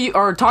listen to you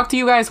or talk to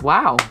you guys.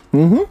 Wow.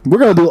 We're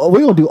gonna do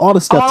all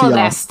the stuff All to of y'all.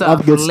 that All the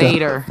stuff good stuff.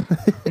 later.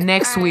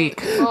 Next week.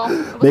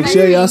 Make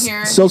sure y'all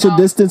social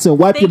distance and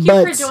wipe Thank your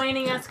you for butts.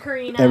 joining us,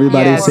 Karina.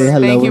 Everybody Yes, say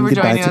hello thank you and for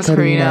goodbye joining to us,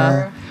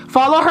 Karina.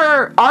 Follow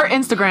our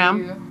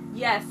Instagram.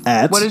 Yes.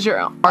 At What is your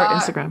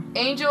Instagram?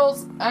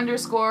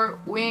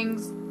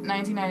 Angels_wings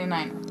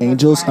 1999.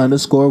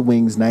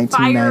 Angels_wings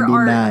Fire art.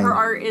 1999. Her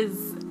art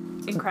is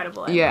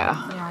incredible. Yeah.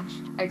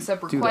 I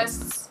accept Do that.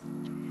 requests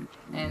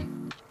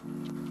and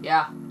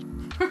Yeah.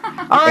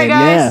 All right, And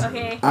guys. yeah.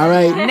 Okay. All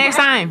right. Next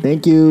time.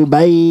 Thank you.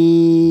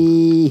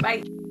 Bye.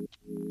 Bye.